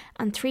 p.m.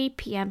 and 3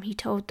 p.m, he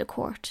told the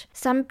court.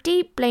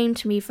 Sandeep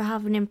blamed me for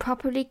having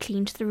improperly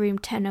cleaned the room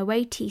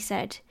 1008, he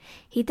said.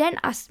 He then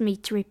asked me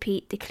to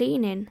repeat the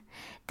cleaning.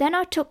 Then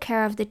I took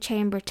care of the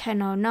chamber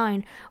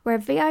 1009, where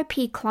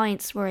VIP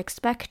clients were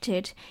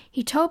expected.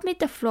 He told me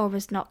the floor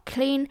was not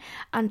clean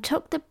and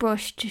took the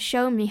brush to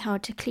show me how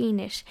to clean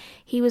it.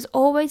 He was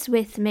always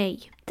with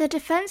me. The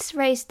defence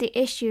raised the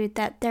issue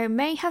that there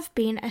may have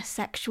been a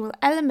sexual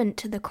element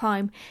to the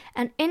crime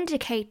and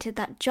indicated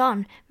that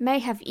John may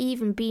have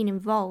even been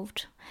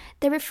involved.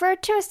 They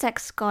referred to a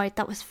sex guide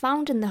that was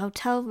found in the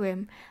hotel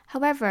room.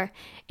 However,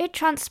 it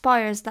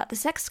transpires that the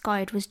sex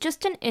guide was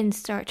just an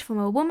insert from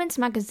a woman's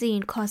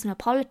magazine,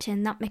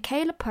 Cosmopolitan, that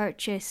Michaela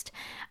purchased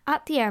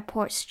at the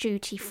airport's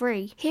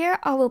duty-free. Here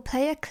I will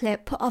play a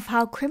clip of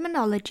how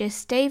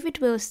criminologist David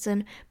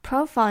Wilson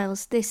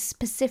profiles this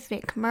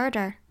specific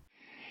murder.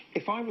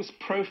 If I was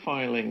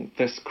profiling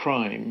this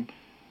crime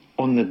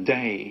on the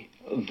day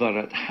that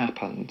it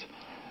happened,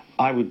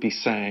 I would be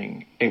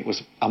saying it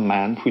was a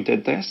man who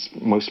did this.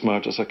 Most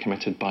murders are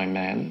committed by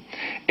men.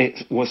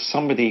 It was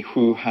somebody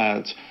who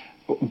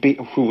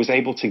was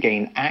able to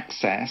gain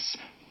access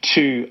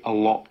to a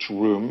locked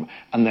room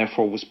and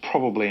therefore was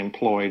probably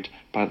employed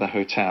by the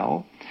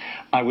hotel.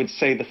 I would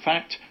say the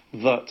fact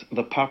that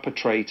the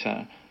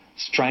perpetrator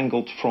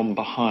strangled from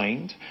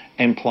behind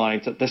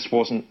implied that this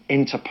wasn't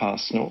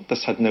interpersonal,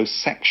 this had no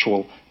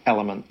sexual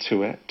element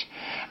to it.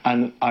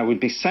 And I would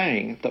be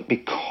saying that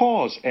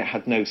because it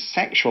had no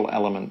sexual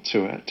element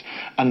to it,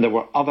 and there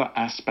were other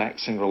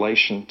aspects in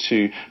relation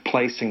to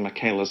placing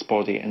Michaela's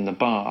body in the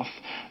bath,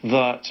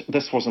 that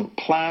this wasn't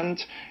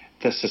planned.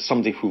 This is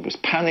somebody who was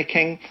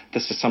panicking.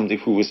 This is somebody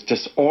who was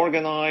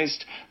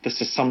disorganized.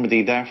 This is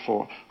somebody,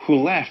 therefore, who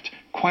left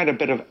quite a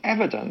bit of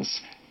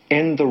evidence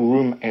in the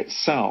room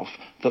itself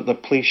that the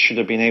police should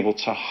have been able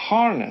to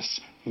harness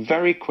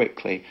very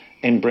quickly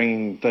in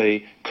bringing the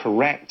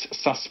correct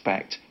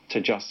suspect to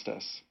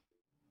justice.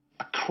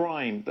 A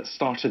crime that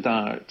started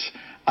out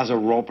as a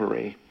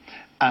robbery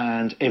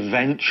and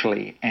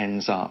eventually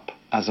ends up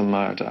as a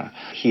murder.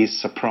 He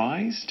is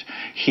surprised,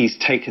 he's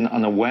taken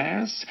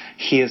unawares,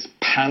 he is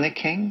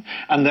panicking,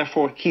 and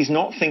therefore he's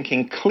not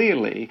thinking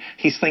clearly,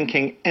 he's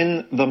thinking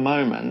in the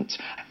moment,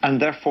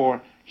 and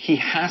therefore he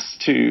has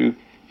to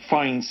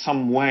find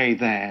some way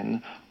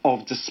then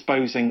of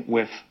disposing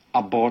with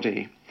a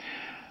body.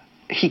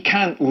 He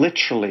can't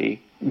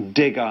literally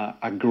dig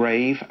a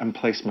grave and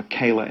place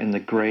Michaela in the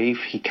grave.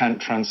 He can't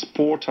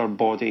transport her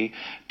body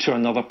to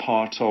another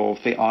part of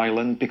the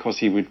island because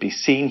he would be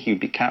seen, he would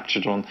be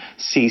captured on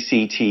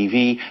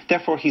CCTV.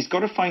 Therefore, he's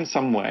got to find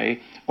some way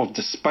of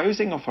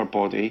disposing of her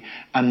body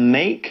and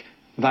make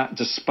that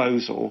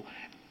disposal,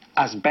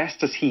 as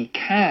best as he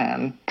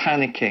can,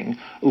 panicking,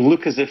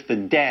 look as if the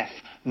death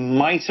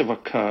might have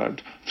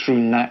occurred through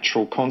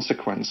natural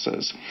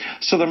consequences.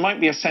 So there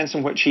might be a sense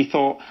in which he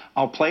thought,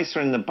 I'll place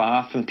her in the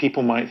bath and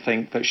people might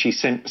think that she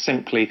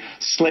simply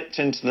slipped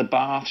into the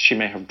bath, she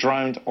may have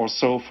drowned or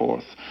so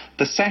forth.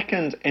 The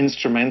second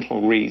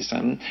instrumental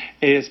reason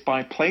is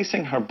by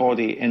placing her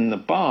body in the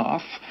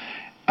bath,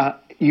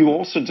 you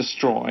also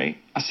destroy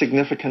a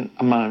significant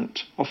amount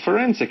of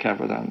forensic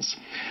evidence.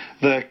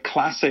 The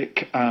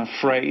classic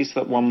phrase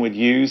that one would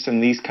use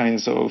in these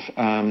kinds of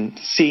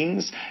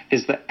scenes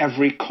is that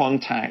every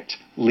contact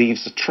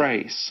leaves a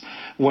trace.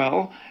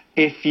 Well,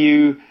 if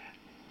you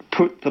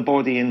put the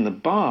body in the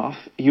bath,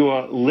 you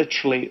are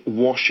literally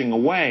washing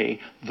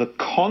away the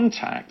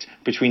contact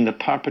between the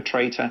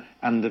perpetrator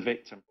and the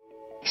victim.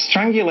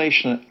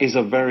 Strangulation is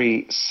a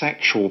very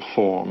sexual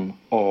form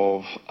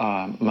of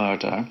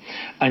murder,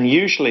 and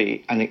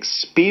usually an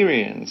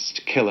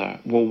experienced killer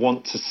will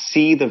want to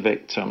see the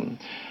victim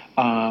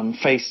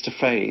face to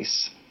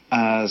face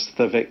as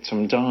the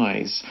victim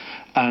dies.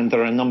 And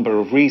there are a number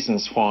of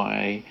reasons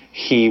why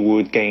he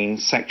would gain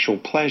sexual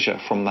pleasure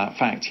from that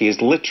fact. He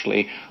is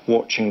literally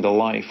watching the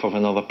life of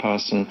another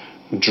person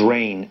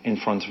drain in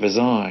front of his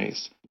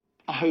eyes.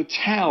 A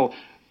hotel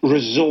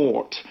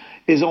resort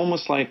is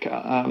almost like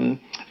a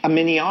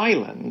mini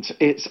island.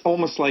 It's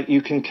almost like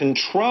you can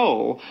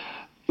control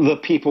the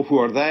people who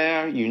are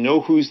there, you know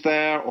who's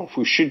there or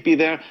who should be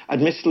there.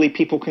 Admittedly,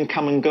 people can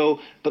come and go,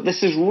 but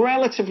this is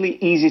relatively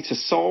easy to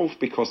solve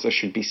because there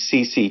should be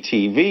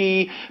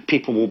CCTV.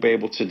 People will be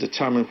able to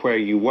determine where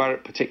you were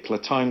at particular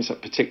times,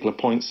 at particular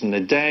points in the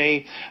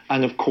day.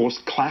 And of course,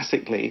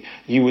 classically,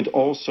 you would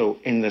also,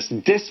 in this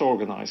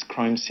disorganized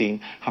crime scene,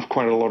 have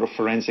quite a lot of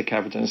forensic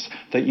evidence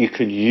that you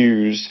could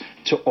use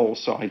to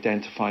also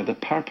identify the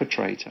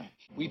perpetrator.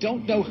 We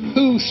don't know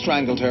who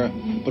strangled her,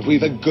 but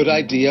we've a good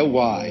idea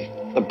why.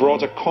 The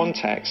broader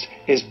context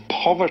is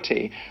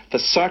poverty, the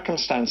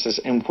circumstances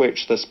in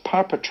which this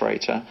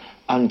perpetrator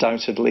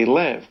undoubtedly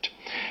lived.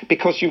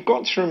 Because you've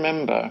got to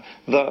remember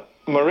that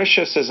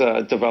Mauritius is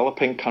a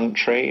developing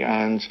country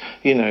and,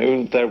 you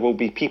know, there will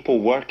be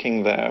people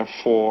working there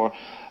for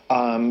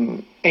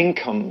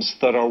incomes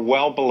that are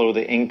well below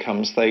the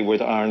incomes they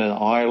would earn in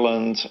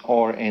Ireland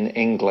or in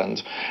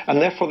England.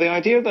 And therefore the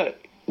idea that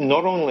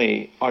not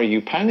only are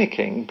you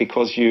panicking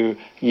because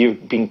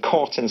you've been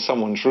caught in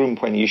someone's room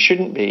when you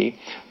shouldn't be,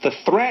 the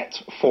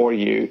threat for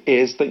you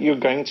is that you're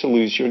going to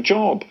lose your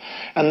job.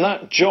 And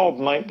that job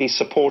might be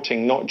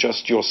supporting not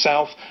just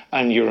yourself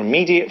and your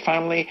immediate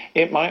family,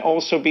 it might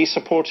also be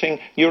supporting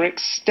your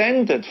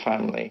extended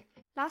family.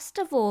 Last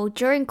of all,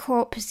 during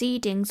court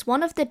proceedings,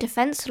 one of the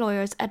defence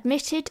lawyers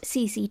admitted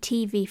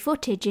CCTV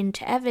footage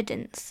into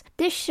evidence.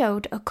 This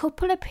showed a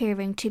couple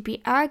appearing to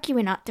be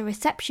arguing at the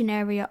reception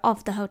area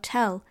of the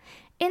hotel.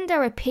 In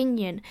their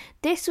opinion,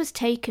 this was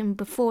taken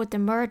before the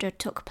murder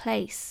took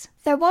place.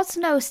 There was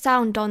no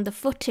sound on the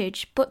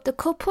footage, but the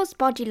couple's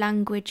body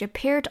language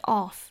appeared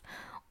off.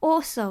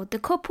 Also, the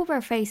couple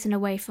were facing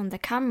away from the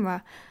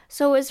camera,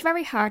 so it was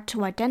very hard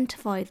to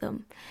identify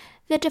them.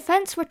 The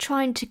defence were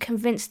trying to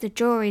convince the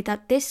jury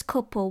that this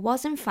couple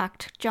was in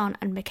fact John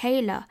and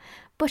Michaela,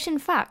 but in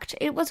fact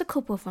it was a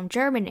couple from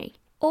Germany.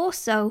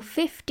 Also,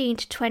 15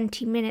 to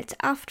 20 minutes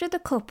after the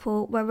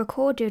couple were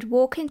recorded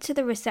walking to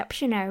the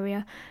reception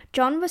area,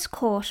 John was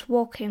caught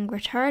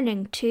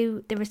returning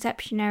to the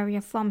reception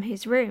area from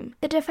his room.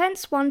 The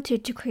defence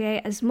wanted to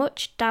create as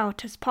much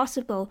doubt as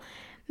possible,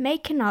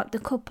 making out the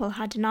couple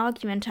had an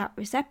argument at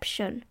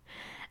reception,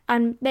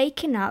 and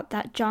making out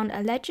that John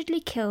allegedly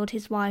killed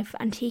his wife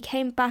and he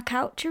came back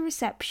out to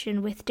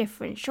reception with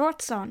different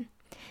shorts on.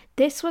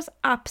 This was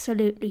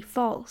absolutely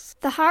false.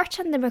 The Hart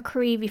and the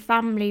McAreavey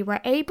family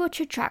were able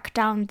to track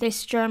down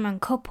this German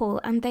couple,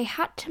 and they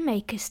had to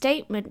make a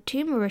statement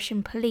to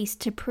Mauritian police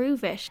to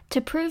prove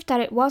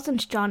that it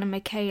wasn't John and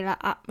Michaela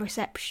at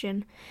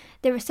reception.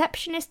 The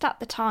receptionist at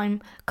the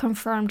time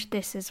confirmed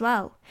this as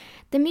well.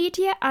 The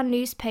media and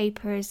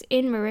newspapers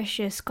in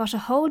Mauritius got a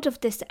hold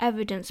of this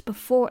evidence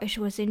before it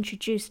was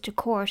introduced to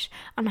court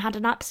and had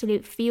an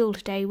absolute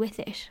field day with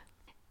it.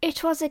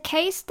 It was a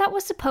case that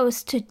was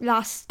supposed to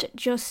last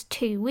just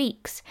 2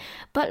 weeks,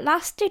 but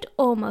lasted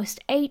almost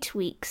 8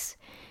 weeks.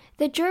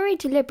 The jury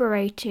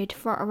deliberated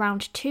for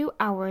around 2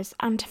 hours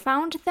and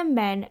found the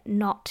men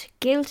not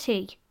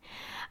guilty.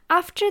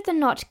 After the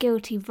not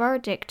guilty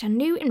verdict, a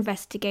new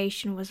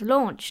investigation was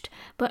launched,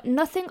 but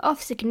nothing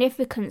of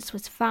significance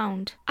was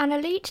found. An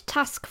elite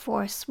task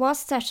force was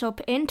set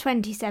up in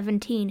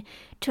 2017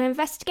 to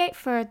investigate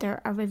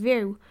further a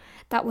review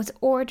that was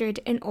ordered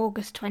in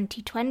August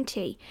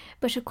 2020,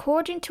 but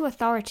according to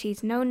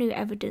authorities, no new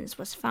evidence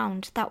was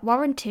found that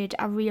warranted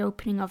a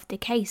reopening of the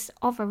case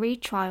of a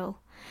retrial.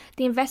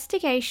 The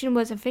investigation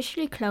was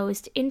officially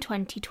closed in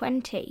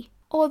 2020.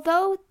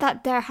 Although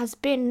that there has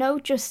been no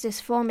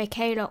justice for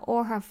Michaela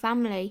or her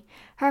family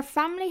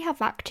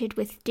have acted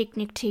with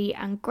dignity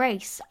and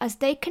grace as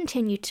they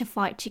continue to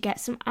fight to get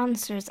some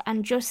answers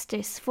and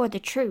justice for the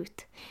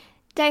truth.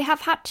 They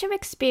have had to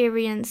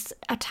experience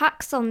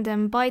attacks on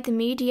them by the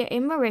media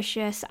in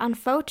Mauritius, and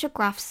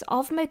photographs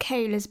of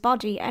Michaela's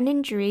body and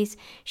injuries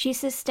she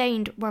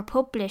sustained were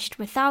published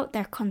without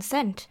their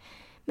consent.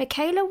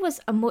 Michaela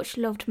was a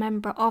much-loved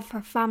member of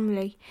her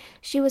family.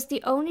 She was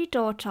the only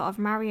daughter of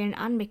Marion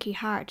and Mickey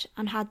Hart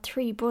and had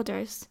 3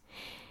 brothers.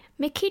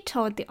 Mickey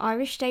told the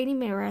Irish Daily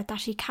Mirror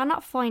that he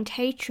cannot find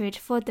hatred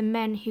for the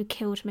men who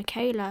killed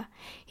Michaela.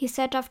 He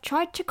said, "I've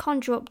tried to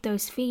conjure up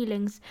those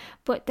feelings,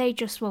 but they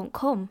just won't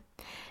come.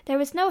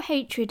 There is no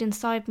hatred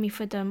inside me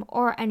for them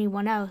or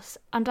anyone else,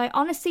 and I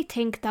honestly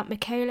think that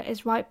Michaela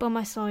is right by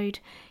my side,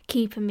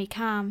 keeping me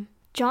calm."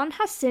 John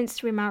has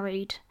since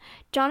remarried.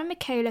 John and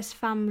Michaela's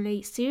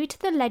family sued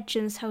the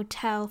Legends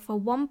Hotel for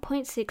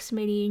 €1.6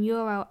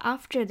 million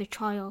after the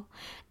trial.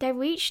 They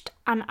reached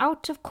an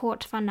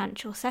out-of-court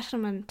financial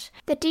settlement.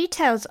 The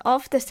details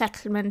of the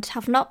settlement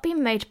have not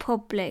been made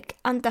public,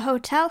 and the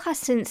hotel has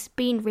since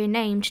been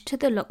renamed to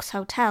the Lux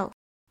Hotel.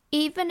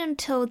 Even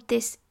until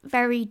this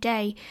very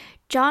day,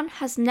 John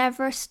has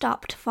never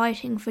stopped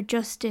fighting for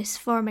justice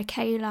for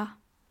Michaela.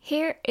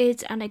 Here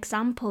is an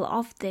example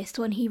of this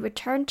when he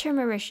returned to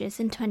Mauritius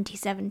in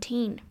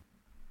 2017.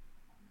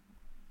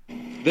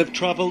 They've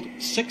travelled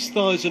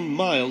 6,000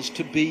 miles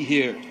to be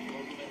here,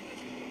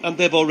 and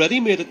they've already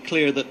made it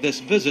clear that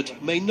this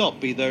visit may not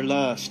be their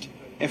last.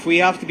 If we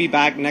have to be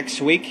back next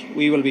week,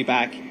 we will be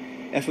back.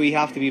 If we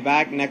have to be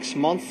back next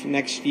month,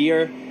 next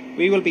year,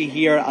 we will be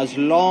here as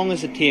long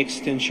as it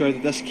takes to ensure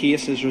that this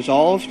case is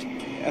resolved.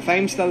 If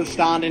I'm still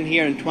standing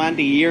here in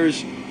 20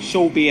 years,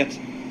 so be it.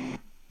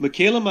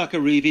 Michaela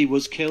McAreavey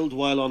was killed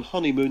while on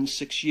honeymoon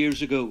 6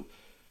 years ago.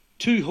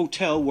 2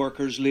 hotel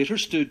workers later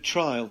stood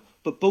trial,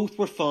 but both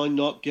were found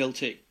not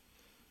guilty.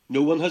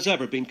 No one has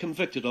ever been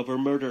convicted of her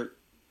murder.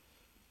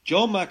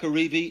 John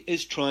McAreavey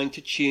is trying to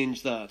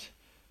change that.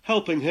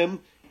 Helping him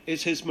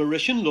is his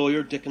Mauritian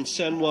lawyer Dickon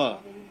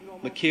Senwa,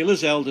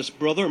 Michaela's eldest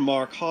brother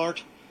Mark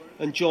Hart,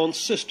 and John's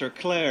sister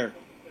Claire.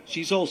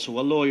 She's also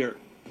a lawyer.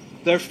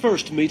 Their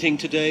first meeting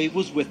today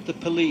was with the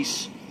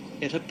police.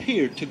 It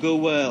appeared to go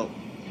well.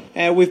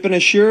 We've been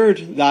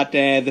assured that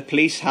the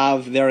police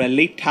have their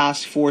elite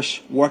task force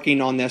working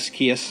on this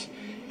case.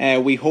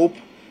 We hope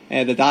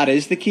that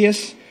is the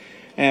case.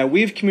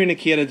 We've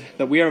communicated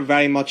that we are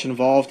very much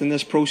involved in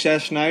this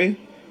process now.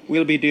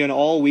 We'll be doing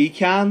all we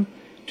can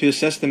to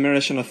assist the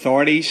Mauritian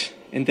authorities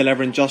in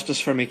delivering justice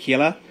for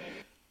Michaela.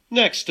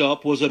 Next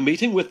up was a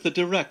meeting with the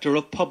Director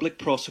of Public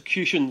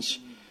Prosecutions.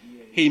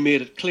 He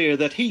made it clear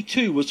that he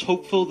too was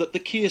hopeful that the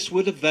case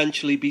would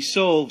eventually be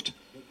solved,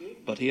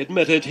 but he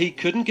admitted he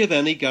couldn't give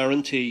any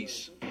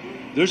guarantees.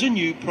 There's a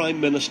new Prime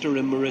Minister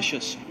in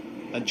Mauritius,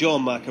 and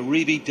John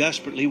McAreavey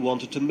desperately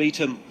wanted to meet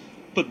him,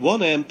 but one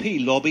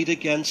MP lobbied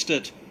against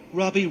it,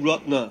 Ravi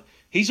Rutna.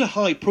 He's a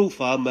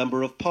high-profile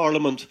Member of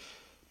Parliament,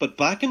 but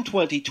back in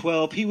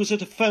 2012 he was a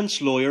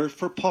defence lawyer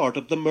for part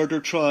of the murder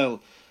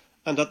trial,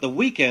 and at the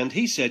weekend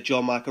he said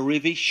John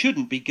McAreavey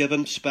shouldn't be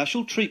given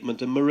special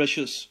treatment in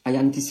Mauritius. I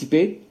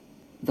anticipate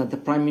that the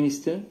Prime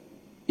Minister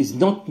is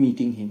not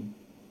meeting him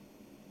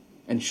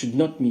and should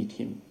not meet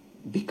him,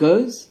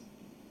 because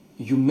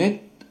you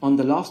met on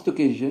the last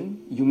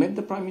occasion, you met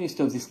the Prime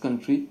Minister of this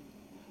country,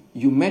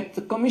 you met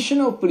the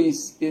Commissioner of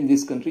Police in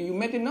this country, you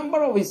met a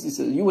number of officers,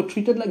 you were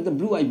treated like the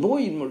blue-eyed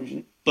boy in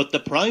Mauritius. But the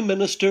Prime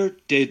Minister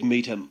did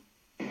meet him.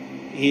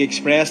 He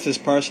expressed his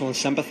personal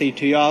sympathy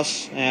to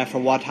us for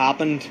what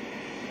happened.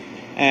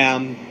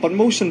 But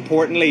most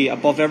importantly,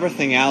 above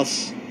everything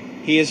else,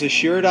 he has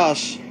assured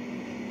us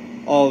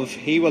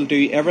he will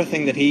do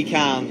everything that he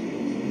can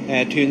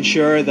to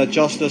ensure that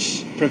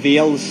justice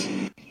prevails.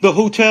 The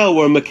hotel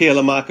where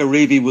Michaela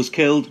McAreavey was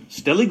killed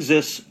still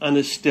exists and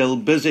is still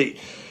busy.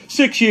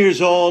 6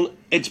 years on,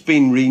 it's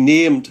been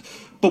renamed.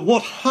 But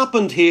what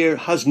happened here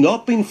has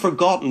not been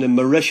forgotten in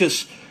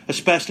Mauritius,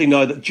 especially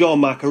now that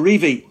John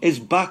McAreavey is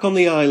back on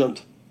the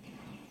island.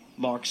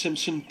 Mark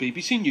Simpson,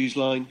 BBC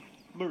Newsline,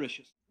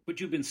 Mauritius.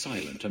 But you've been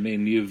silent. I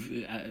mean, you've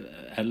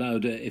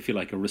allowed, if you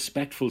like, a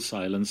respectful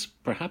silence,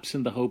 perhaps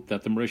in the hope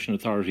that the Mauritian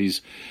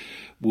authorities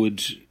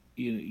would,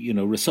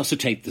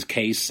 resuscitate this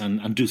case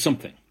and do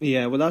something.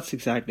 Yeah, well, that's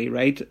exactly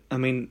right. I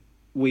mean,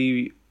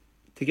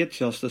 to get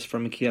justice for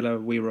Michaela,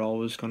 we were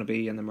always going to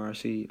be in the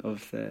mercy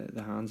of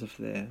the hands of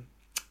the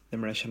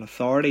Mauritian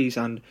authorities,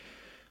 and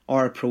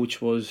our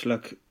approach was,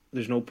 look,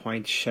 there's no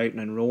point shouting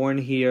and roaring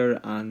here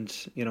and,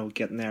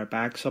 getting their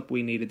backs up.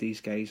 We needed these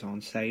guys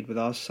on side with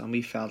us, and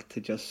we felt to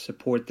just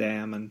support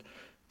them and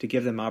to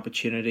give them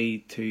opportunity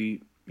to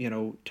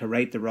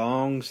right the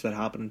wrongs that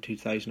happened in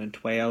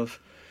 2012.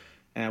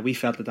 We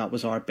felt that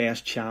was our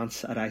best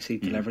chance at actually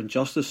delivering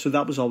justice. So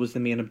that was always the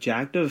main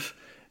objective.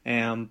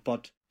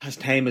 But as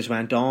time has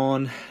went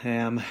on,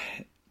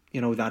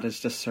 that has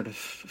just sort of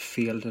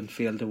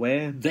failed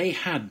away. They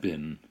had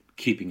been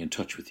keeping in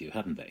touch with you,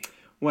 hadn't they?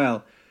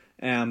 Well,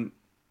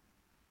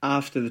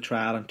 after the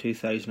trial in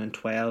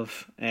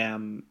 2012,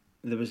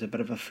 there was a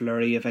bit of a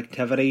flurry of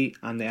activity,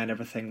 and then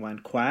everything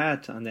went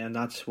quiet, and then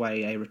that's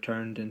why I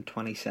returned in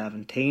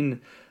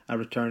 2017. I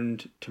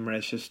returned to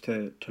Mauritius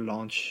to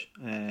launch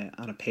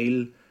an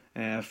appeal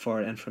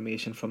for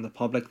information from the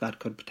public that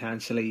could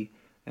potentially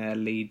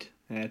lead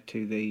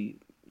to the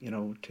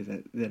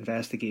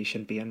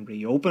investigation being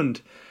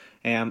reopened.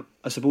 I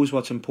suppose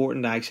what's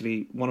important,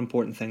 actually, one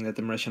important thing that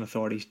the Mauritian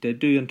authorities did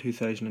do in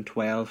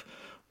 2012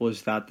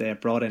 was that they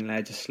brought in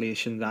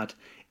legislation that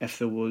if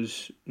there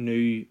was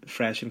new,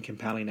 fresh and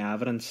compelling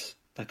evidence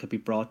that could be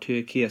brought to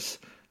a case,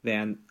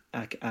 then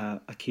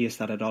a case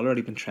that had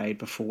already been tried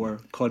before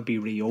could be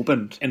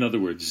reopened. In other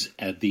words,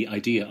 the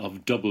idea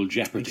of double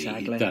jeopardy,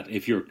 exactly. That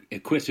if you're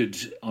acquitted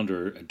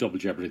under double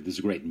jeopardy, there's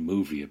a great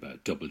movie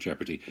about double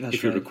jeopardy. That's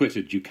if you're right.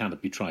 acquitted, you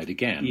cannot be tried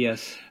again.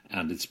 Yes.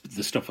 And it's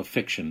the stuff of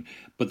fiction.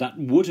 But that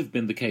would have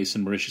been the case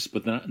in Mauritius,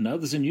 but now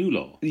there's a new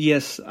law.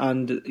 Yes,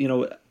 and,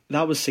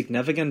 that was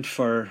significant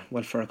for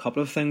a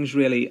couple of things,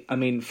 really. I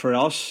mean, for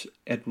us,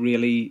 it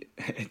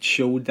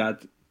showed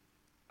that,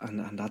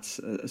 and that's,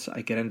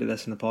 I get into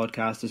this in the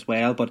podcast as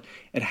well, but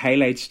it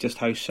highlights just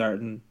how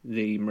certain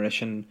the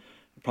Mauritian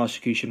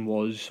prosecution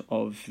was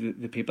of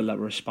the people that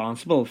were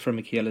responsible for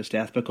Michaela's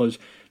death, because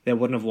they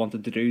wouldn't have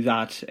wanted to do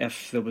that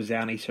if there was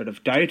any sort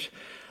of doubt.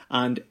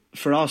 And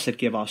for us, it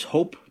gave us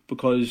hope,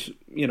 because,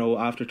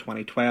 after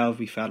 2012,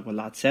 we felt, well,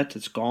 that's it,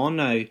 it's gone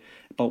now.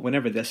 But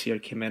whenever this year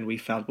came in, we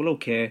felt, well,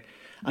 okay.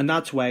 And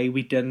that's why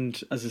we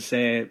didn't, as I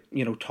say,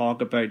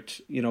 talk about,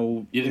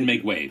 You didn't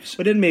make waves.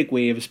 We didn't make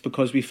waves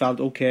because we felt,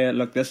 okay,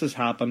 look, this has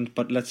happened,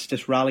 but let's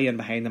just rally in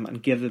behind them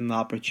and give them the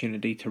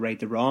opportunity to right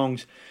the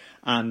wrongs.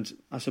 And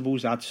I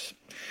suppose that's,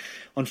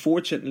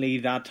 unfortunately,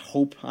 that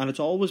hope, and it's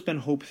always been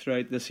hope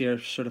throughout this year,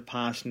 sort of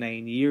past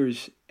 9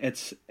 years,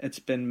 it's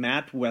been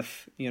met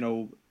with,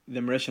 the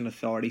Mauritian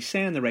authorities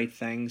saying the right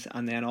things,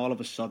 and then all of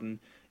a sudden,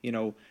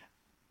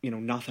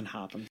 nothing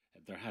happened.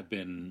 There had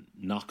been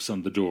knocks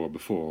on the door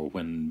before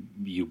when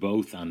you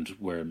both, and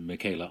where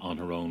Michaela on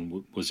her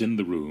own was in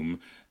the room,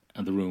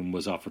 and the room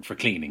was offered for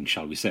cleaning,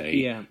 shall we say.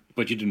 Yeah.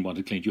 But you didn't want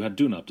it cleaned. You had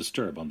do not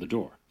disturb on the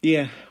door.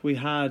 Yeah, we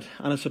had.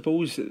 And I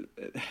suppose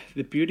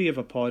the beauty of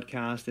a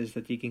podcast is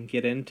that you can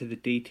get into the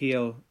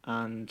detail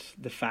and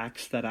the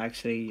facts that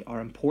actually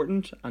are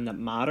important and that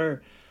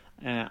matter.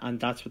 And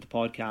that's what the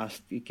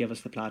podcast gave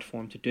us the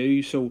platform to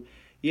do. So,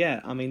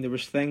 Yeah, I mean, there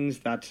was things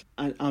that,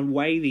 and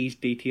why these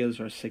details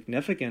are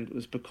significant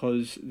was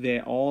because they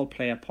all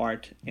play a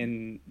part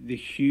in the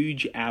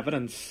huge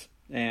evidence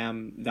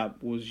that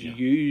was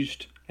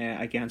used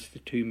against the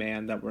two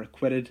men that were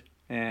acquitted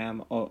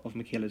of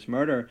Michaela's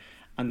murder.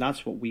 And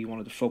that's what we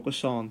wanted to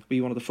focus on.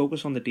 We wanted to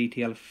focus on the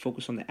detail,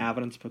 focus on the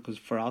evidence, because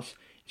for us,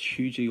 it's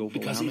hugely overwhelming.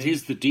 Because it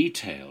is the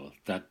detail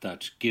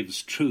that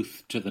gives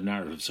truth to the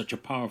narrative, such a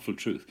powerful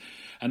truth.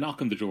 A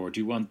knock on the door, do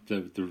you want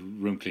the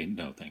room cleaned?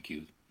 No, thank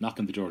you. Knock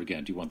on the door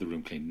again, do you want the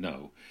room cleaned?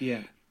 No.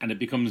 Yeah. And it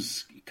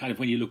becomes kind of,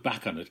 when you look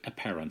back on it,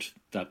 apparent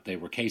that they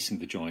were casing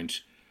the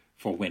joint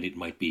for when it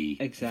might be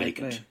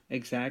vacant.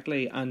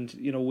 Exactly. And,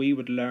 we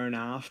would learn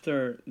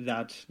after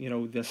that,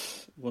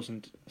 this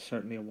wasn't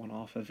certainly a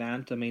one-off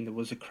event. I mean, there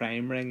was a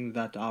crime ring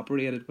that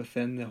operated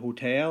within the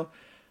hotel,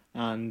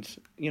 and,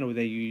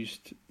 they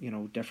used,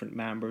 different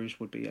members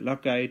would be a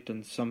lookout,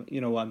 and some,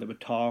 and they would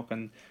talk,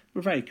 and they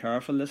were very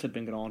careful. This had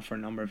been going on for a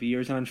number of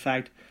years. And in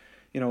fact,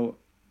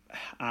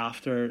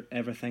 after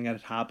everything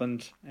that had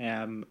happened,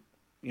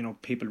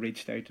 people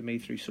reached out to me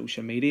through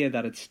social media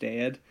that had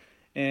stayed.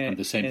 And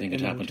the same thing had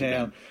happened to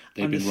them.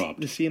 They'd been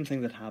robbed. The same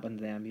thing that happened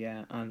to them,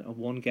 yeah. And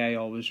one guy, I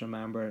always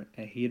remember,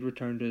 he had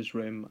returned to his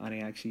room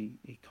and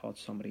he caught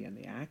somebody in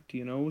the act,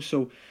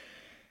 So,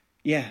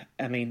 yeah,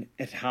 I mean,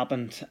 it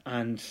happened,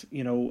 and,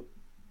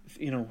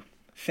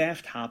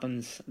 theft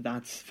happens,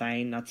 that's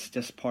fine, that's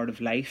just part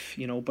of life,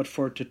 but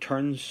for it to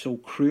turn so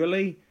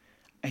cruelly,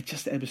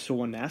 it was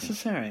so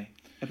unnecessary.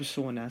 It was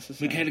so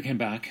unnecessary. Michaela came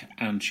back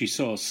and she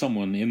saw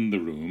someone in the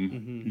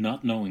room,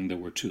 not knowing there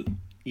were two.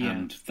 Yeah.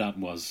 And that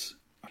was,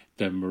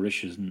 the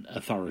Mauritius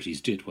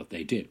authorities did what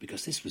they did,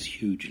 because this was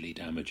hugely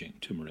damaging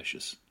to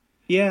Mauritius.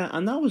 Yeah,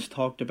 and that was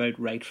talked about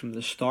right from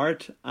the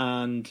start,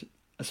 and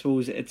I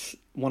suppose it's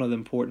one of the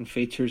important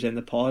features in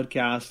the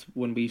podcast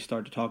when we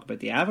start to talk about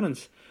the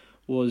evidence,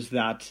 was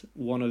that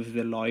one of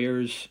the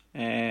lawyers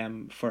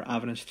for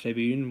Evidence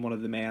Tribune, one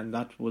of the men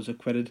that was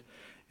acquitted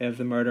of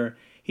the murder,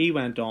 he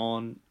went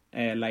on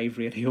live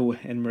radio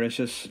in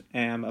Mauritius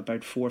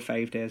about 4 or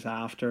 5 days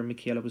after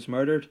Michaela was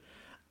murdered,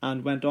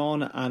 and went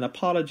on and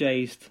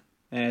apologised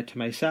to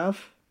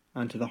myself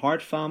and to the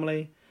Hart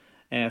family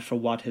for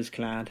what his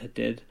client had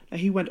did. Now,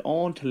 he went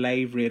on to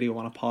live radio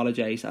and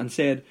apologised and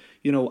said,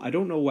 I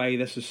don't know why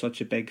this is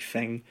such a big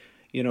thing.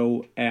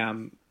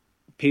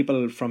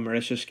 People from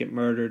Mauritius get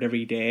murdered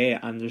every day,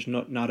 and there's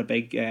not a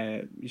big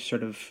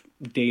sort of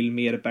deal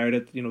made about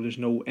it. There's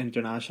no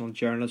international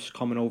journalists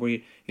coming over,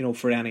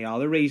 for any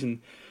other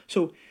reason.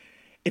 So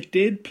it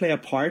did play a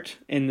part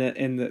in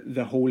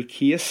the whole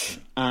case.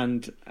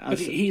 But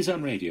he's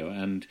on radio,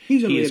 and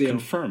he is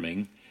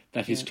confirming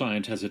that his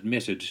client has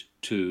admitted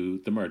to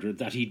the murder,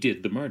 that he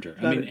did the murder.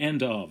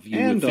 End of.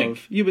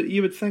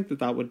 You would think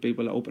that would be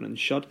open and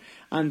shut.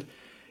 And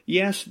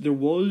yes, there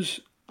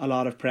was a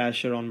lot of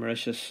pressure on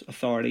Mauritius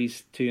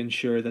authorities to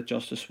ensure that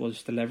justice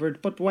was delivered.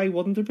 But why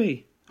wouldn't there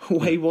be?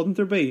 Why wouldn't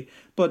there be?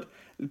 But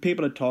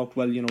people had talked,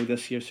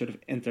 this year's sort of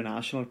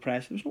international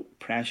press. There's no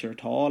pressure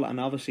at all. And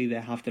obviously they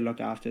have to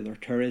look after their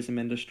tourism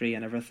industry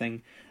and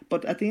everything.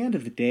 But at the end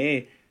of the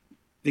day,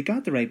 they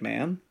got the right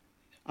man.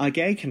 A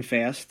guy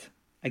confessed.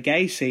 A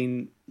guy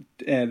seen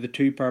the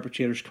two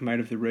perpetrators come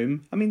out of the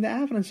room. I mean, the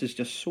evidence is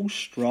just so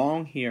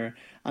strong here.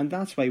 And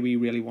that's why we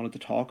really wanted to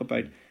talk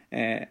about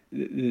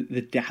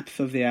the depth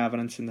of the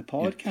evidence in the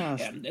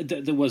podcast.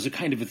 Yeah. There was a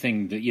kind of a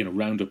thing that,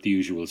 round up the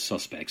usual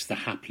suspects, the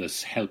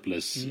hapless,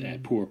 helpless,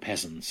 poor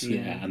peasants,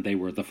 and they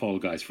were the fall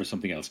guys for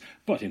something else.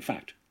 But in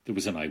fact, there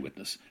was an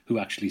eyewitness who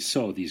actually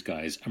saw these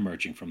guys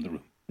emerging from the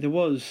room. There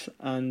was,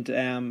 and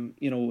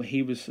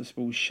he was, I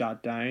suppose,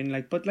 shot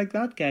down. But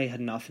that guy had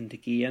nothing to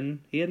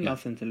gain. He had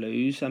nothing to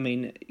lose. I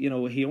mean,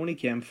 he only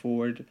came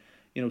forward,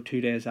 2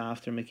 days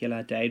after Michaela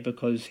had died,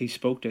 because he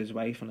spoke to his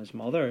wife and his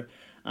mother,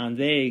 and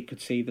they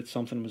could see that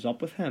something was up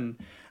with him.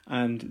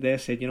 And they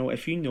said,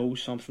 if you know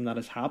something that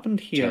has happened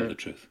here, tell the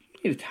truth.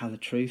 You need to tell the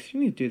truth. You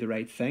need to do the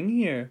right thing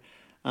here.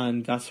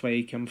 And that's why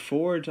he came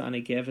forward and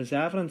he gave his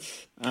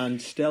evidence.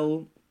 And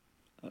still,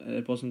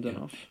 it wasn't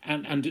enough.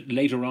 And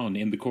later on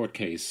in the court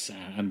case,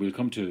 and we'll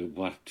come to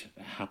what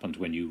happened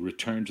when you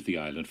returned to the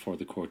island for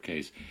the court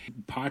case,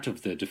 part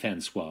of the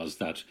defence was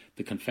that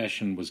the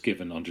confession was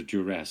given under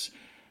duress,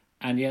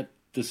 and yet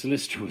the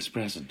solicitor was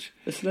present.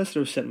 The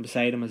solicitor was sitting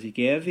beside him as he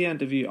gave the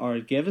interview, or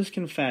gave his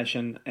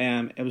confession.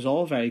 It was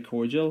all very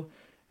cordial.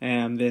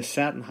 They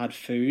sat and had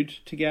food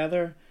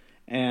together.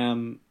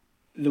 There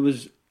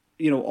was,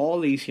 all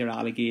these here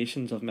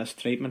allegations of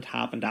mistreatment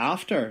happened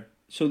after.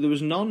 So there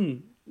was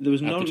none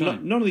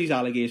of these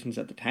allegations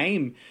at the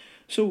time.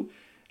 So,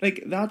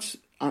 that's...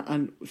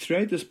 And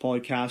throughout this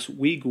podcast,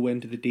 we go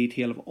into the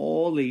detail of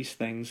all these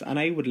things, and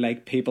I would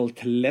like people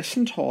to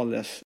listen to all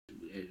this.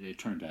 It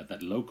turned out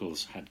that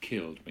locals had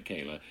killed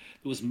Michaela.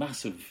 There was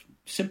massive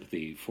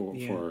sympathy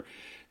for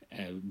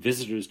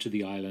visitors to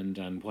the island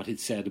and what it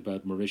said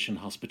about Mauritian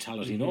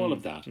hospitality and all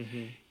of that.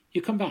 Mm-hmm.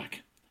 You come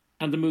back,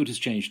 and the mood has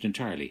changed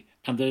entirely.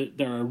 And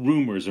there are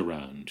rumours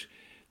around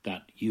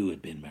that you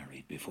had been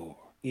married before.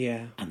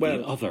 Yeah. And well,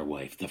 the other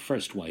wife, the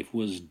first wife,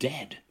 was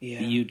dead. Yeah.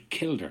 You'd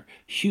killed her.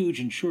 Huge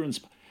insurance.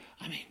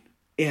 I mean...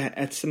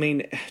 Yeah,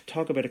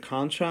 talk about a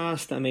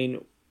contrast. I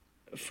mean,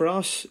 for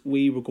us,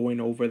 we were going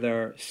over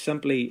there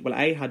simply... Well,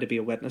 I had to be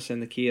a witness in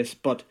the case,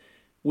 but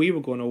we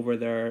were going over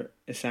there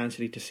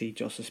essentially to see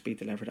justice be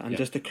delivered and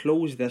just to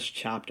close this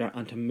chapter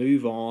and to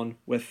move on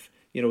with,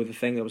 the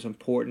thing that was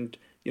important,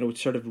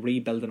 sort of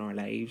rebuilding our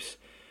lives.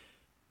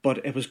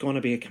 But it was going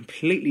to be a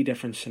completely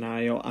different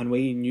scenario, and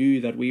we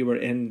knew that we were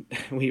in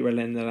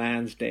the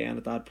lion's den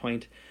at that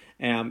point.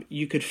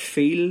 You could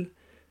feel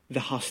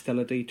the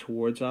hostility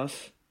towards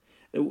us.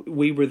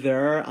 We were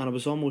there, and it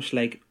was almost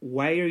like,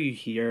 why are you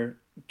here?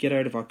 Get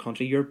out of our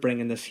country. You're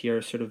bringing this here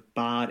sort of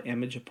bad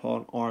image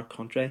upon our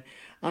country.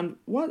 And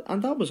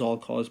that was all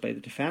caused by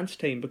the defence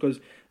team, because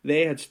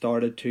they had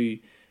started to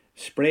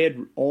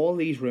spread all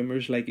these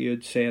rumours, like you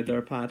had said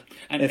there, Pat.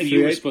 And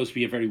you were supposed to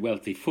be a very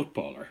wealthy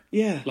footballer.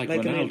 Yeah. Like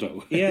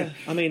Ronaldo.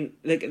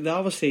 They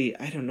obviously,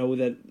 I don't know,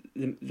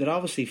 that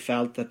obviously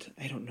felt that,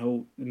 I don't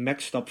know,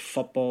 mixed up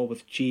football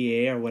with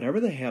GA or whatever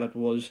the hell it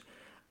was.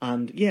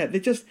 And yeah,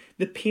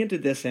 they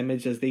painted this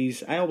image as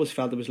these, I always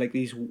felt it was like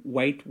these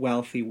white,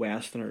 wealthy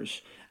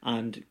Westerners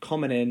and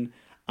coming in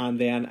and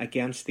then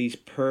against these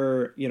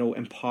poor,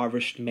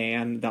 impoverished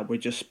men that were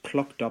just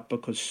plucked up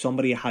because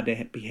somebody had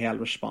to be held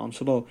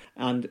responsible.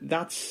 And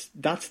that's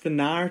the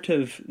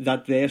narrative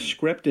that they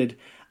scripted,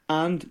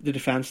 and the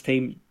defence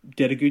team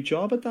did a good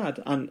job at that.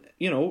 And,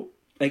 again...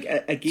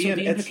 So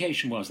the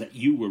implication was that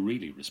you were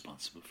really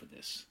responsible for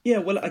this. Yeah,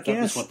 well, I guess...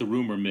 That was what the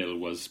rumour mill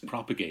was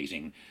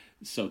propagating,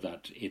 so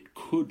that it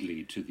could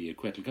lead to the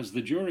acquittal. Because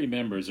the jury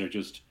members are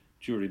just...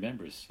 jury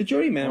members. The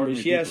jury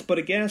members, yes, but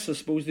I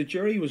suppose the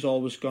jury was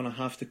always going to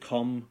have to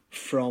come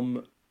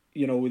from,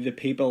 the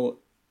people,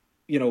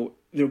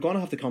 they're going to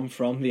have to come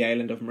from the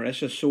island of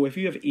Mauritius. So if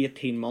you have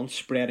 18 months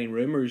spreading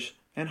rumours,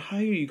 then how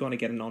are you going to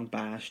get an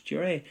unbiased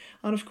jury?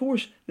 And of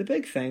course, the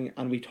big thing,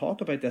 and we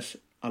talk about this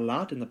a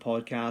lot in the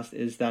podcast,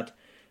 is that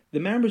the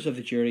members of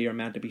the jury are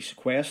meant to be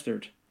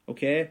sequestered,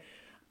 okay?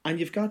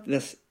 And you've got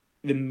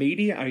the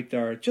media out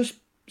there just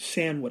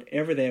saying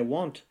whatever they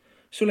want.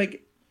 So,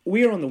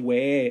 we're on the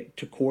way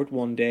to court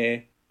one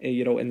day,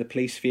 in the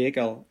police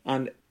vehicle,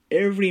 and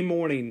every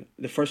morning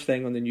the first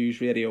thing on the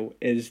news radio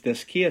is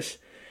this case.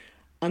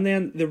 And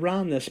then they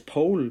ran this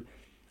poll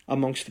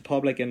amongst the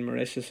public in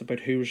Mauritius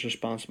about who was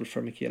responsible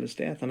for Michaela's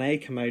death, and I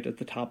come out at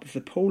the top of the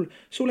poll.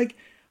 So,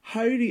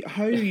 how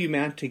are you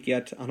meant to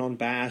get an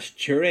unbiased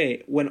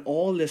jury when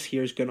all this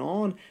here's going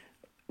on?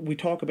 We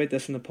talk about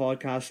this in the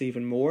podcast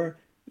even more.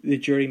 The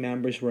jury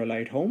members were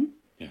allowed home.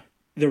 Yeah.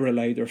 They were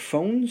allowed their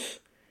phones.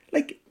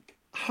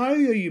 How are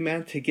you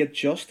meant to get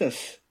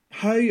justice?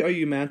 How are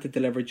you meant to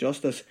deliver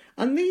justice?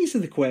 And these are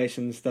the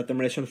questions that the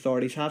Mauritian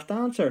authorities have to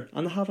answer,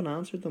 and they haven't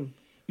answered them.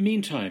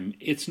 Meantime,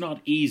 it's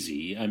not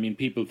easy. I mean,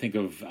 people think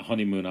of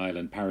Honeymoon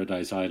Island,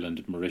 Paradise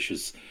Island,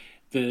 Mauritius.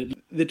 The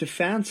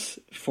defence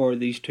for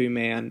these two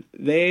men,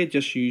 they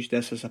just used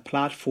this as a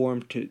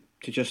platform to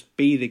just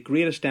be the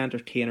greatest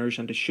entertainers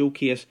and to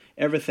showcase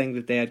everything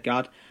that they had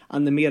got,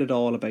 and they made it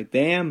all about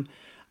them.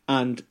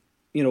 And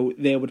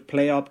they would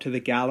play up to the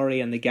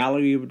gallery, and the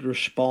gallery would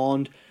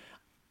respond,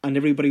 and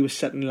everybody was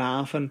sitting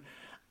laughing.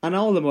 And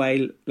all the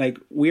while,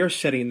 we're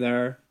sitting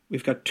there,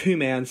 we've got two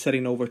men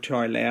sitting over to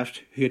our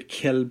left who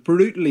had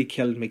brutally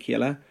killed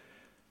Michaela.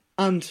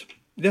 And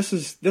this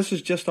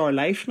is just our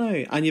life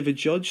now. And you have a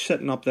judge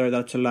sitting up there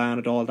that's allowing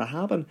it all to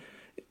happen.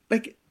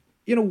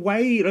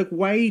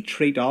 Why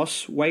treat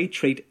us? Why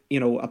treat,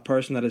 a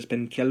person that has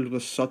been killed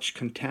with such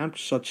contempt,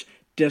 such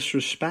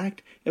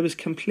disrespect? It was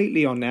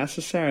completely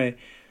unnecessary.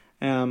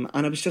 And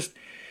it was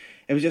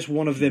just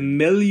one of the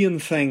million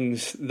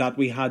things that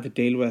we had to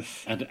deal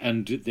with.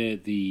 And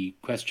the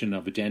question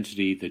of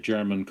identity, the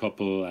German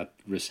couple at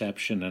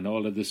reception and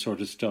all of this sort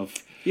of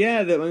stuff.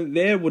 Yeah, the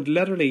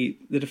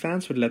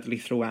defence would literally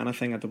throw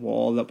anything at the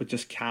wall that would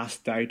just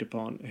cast doubt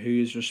upon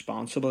who's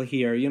responsible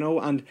here,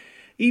 and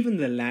even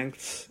the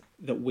lengths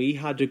that we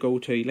had to go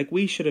to,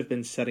 we should have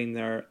been sitting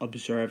there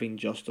observing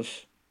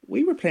justice.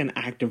 We were playing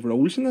active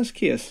roles in this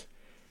case.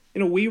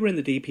 We were in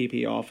the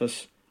DPP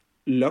office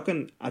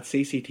looking at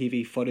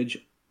CCTV footage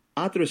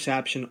at the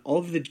reception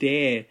of the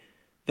day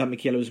that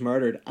Michaela was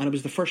murdered, and it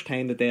was the first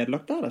time that they had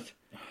looked at it.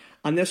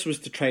 And this was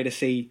to try to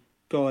see,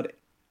 God,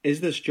 is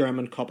this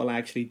German couple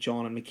actually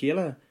John and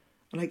Michaela?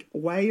 And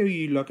why are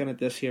you looking at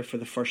this here for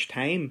the first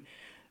time?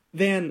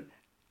 Then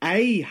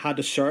I had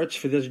to search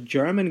for this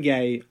German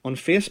guy on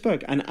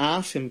Facebook and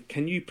ask him,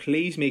 can you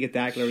please make a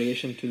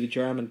declaration to the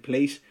German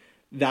police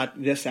that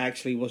this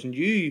actually wasn't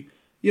you?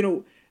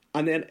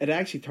 And then it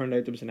actually turned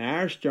out there was an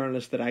Irish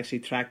journalist that actually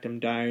tracked him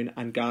down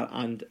and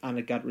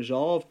it got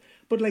resolved.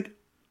 But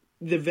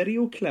the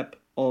video clip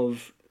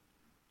of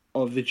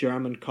the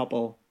German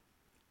couple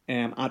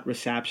at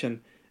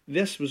reception,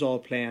 this was all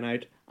playing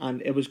out,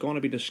 and it was going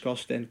to be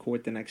discussed in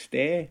court the next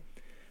day.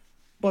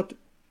 But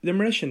the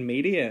Mauritian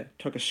media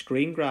took a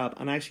screen grab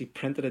and actually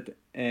printed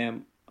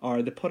it,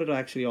 or they put it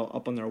actually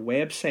up on their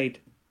website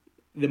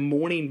the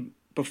morning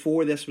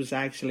before this was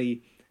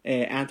actually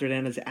entered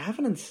in as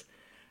evidence.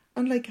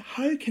 And, like,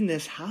 how can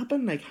this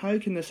happen? Like, how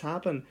can this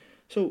happen?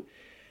 So,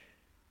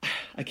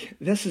 like,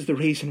 this is the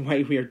reason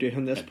why we are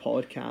doing this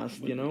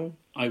podcast, you know?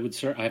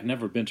 I've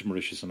never been to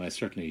Mauritius, and I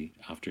certainly,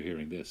 after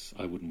hearing this,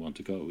 I wouldn't want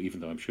to go, even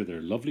though I'm sure there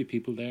are lovely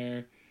people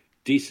there,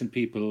 decent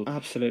people.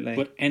 Absolutely.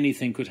 But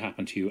anything could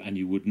happen to you, and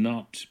you would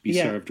not be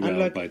served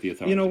well by the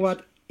authorities. You know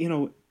what? You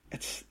know,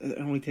 it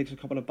only takes a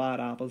couple of bad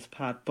apples,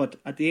 Pat, but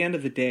at the end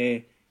of the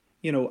day,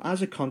 you know,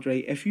 as a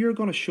country, if you're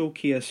going to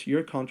showcase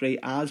your country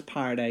as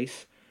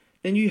paradise,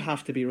 then you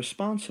have to be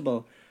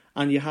responsible,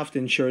 and you have to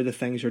ensure that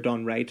things are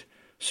done right.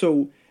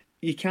 So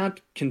you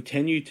can't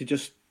continue to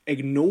just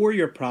ignore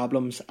your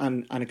problems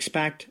and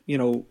expect, you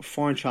know,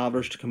 foreign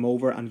travellers to come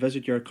over and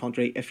visit your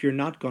country if you're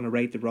not going to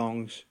right the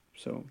wrongs.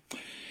 So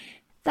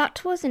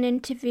that was an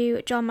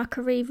interview John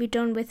McAreavey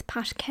done with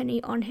Pat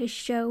Kenny on his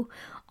show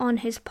on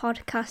his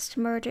podcast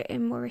Murder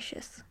in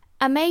Mauritius.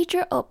 A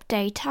major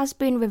update has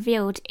been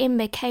revealed in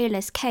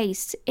Michaela's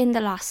case in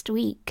the last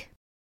week.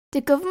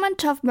 The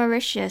government of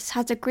Mauritius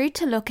has agreed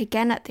to look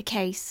again at the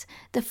case.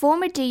 The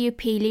former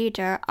DUP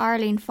leader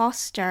Arlene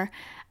Foster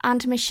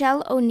and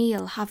Michelle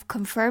O'Neill have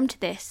confirmed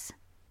this.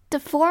 The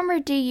former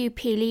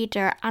DUP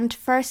leader and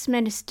First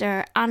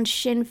Minister and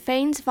Sinn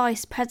Féin's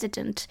Vice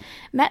President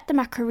met the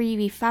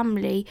McAreavey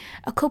family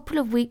a couple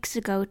of weeks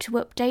ago to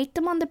update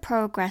them on the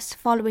progress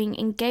following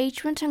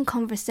engagement and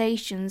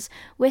conversations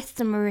with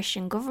the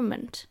Mauritian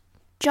government.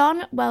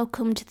 John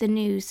welcomed the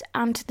news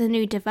and the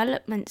new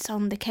developments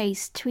on the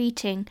case,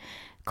 tweeting,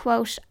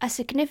 quote, "A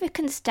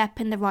significant step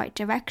in the right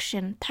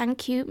direction.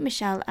 Thank you,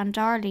 Michelle and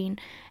Arlene,"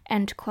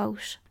 end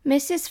quote.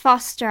 Mrs.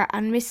 Foster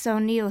and Miss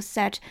O'Neill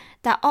said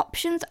that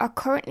options are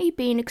currently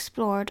being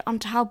explored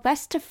onto how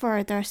best to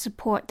further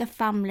support the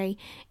family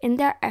in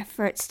their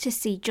efforts to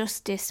see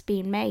justice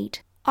being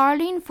made.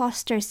 Arlene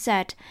Foster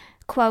said,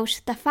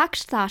 quote, "The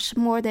fact that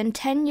more than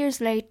 10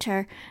 years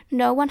later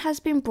no one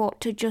has been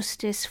brought to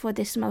justice for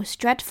this most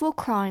dreadful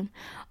crime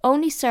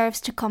only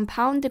serves to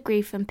compound the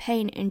grief and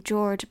pain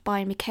endured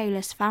by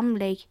Michaela's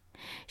family."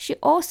 She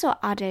also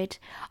added,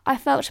 "I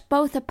felt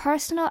both a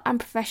personal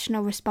and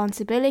professional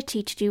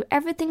responsibility to do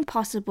everything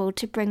possible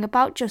to bring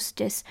about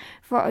justice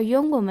for a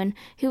young woman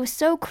who was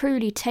so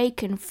cruelly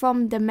taken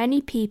from the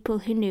many people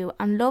who knew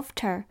and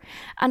loved her,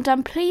 and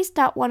I'm pleased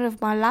that one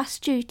of my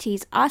last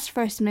duties as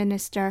First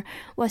Minister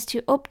was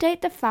to update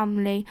the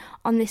family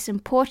on this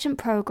important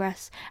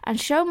progress and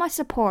show my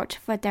support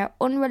for their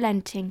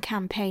unrelenting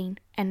campaign,"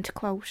 end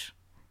quote.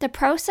 The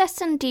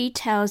process and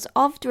details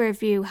of the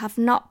review have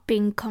not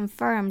been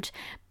confirmed,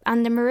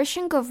 and the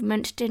Mauritian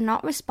government did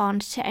not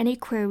respond to any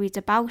queries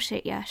about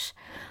it yet,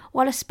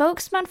 while a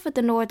spokesman for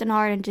the Northern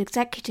Ireland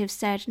Executive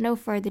said no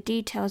further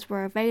details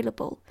were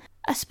available.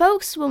 A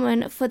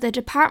spokeswoman for the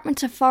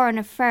Department of Foreign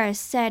Affairs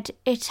said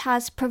it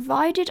has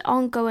provided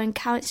ongoing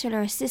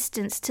consular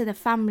assistance to the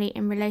family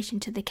in relation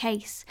to the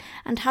case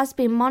and has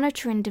been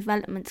monitoring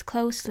developments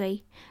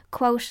closely.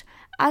 Quote,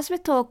 "As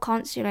with all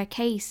consular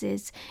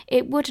cases,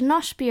 it would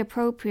not be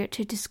appropriate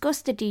to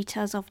discuss the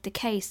details of the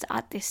case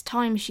at this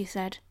time," she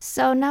said.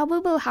 So now we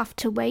will have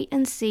to wait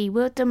and see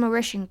will the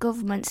Mauritian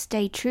government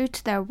stay true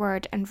to their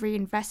word and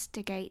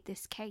reinvestigate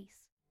this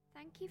case.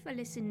 Thank you for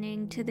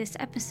listening to this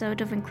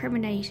episode of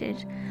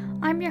Incriminated.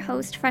 I'm your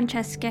host,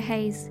 Francesca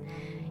Hayes.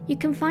 You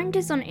can find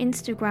us on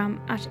Instagram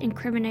at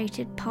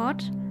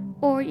IncriminatedPod,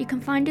 or you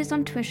can find us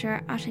on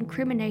Twitter at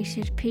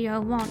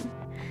IncriminatedPO1.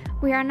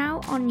 We are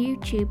now on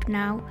YouTube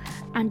now,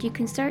 and you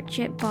can search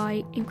it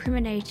by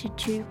Incriminated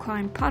True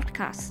Crime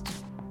Podcast.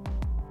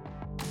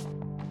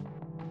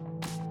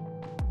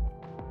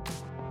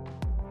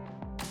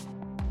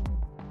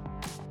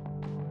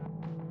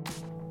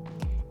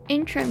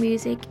 Intro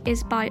music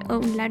is by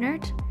Owen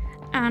Leonard,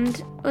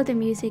 and other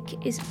music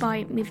is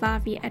by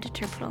Mivavi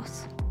Editor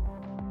Plus.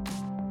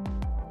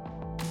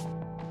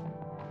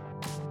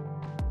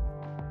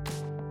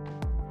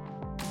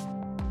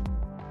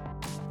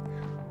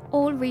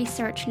 All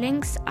research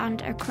links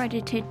and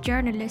accredited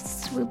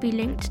journalists will be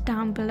linked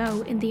down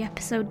below in the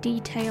episode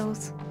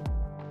details.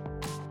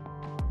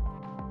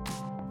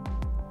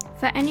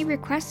 For any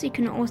requests, you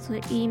can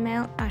also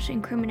email at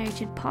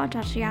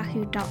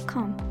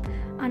incriminatedpod@yahoo.com.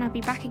 And I'll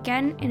be back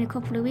again in a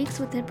couple of weeks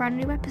with a brand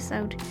new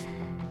episode.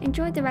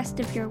 Enjoy the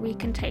rest of your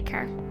week and take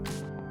care.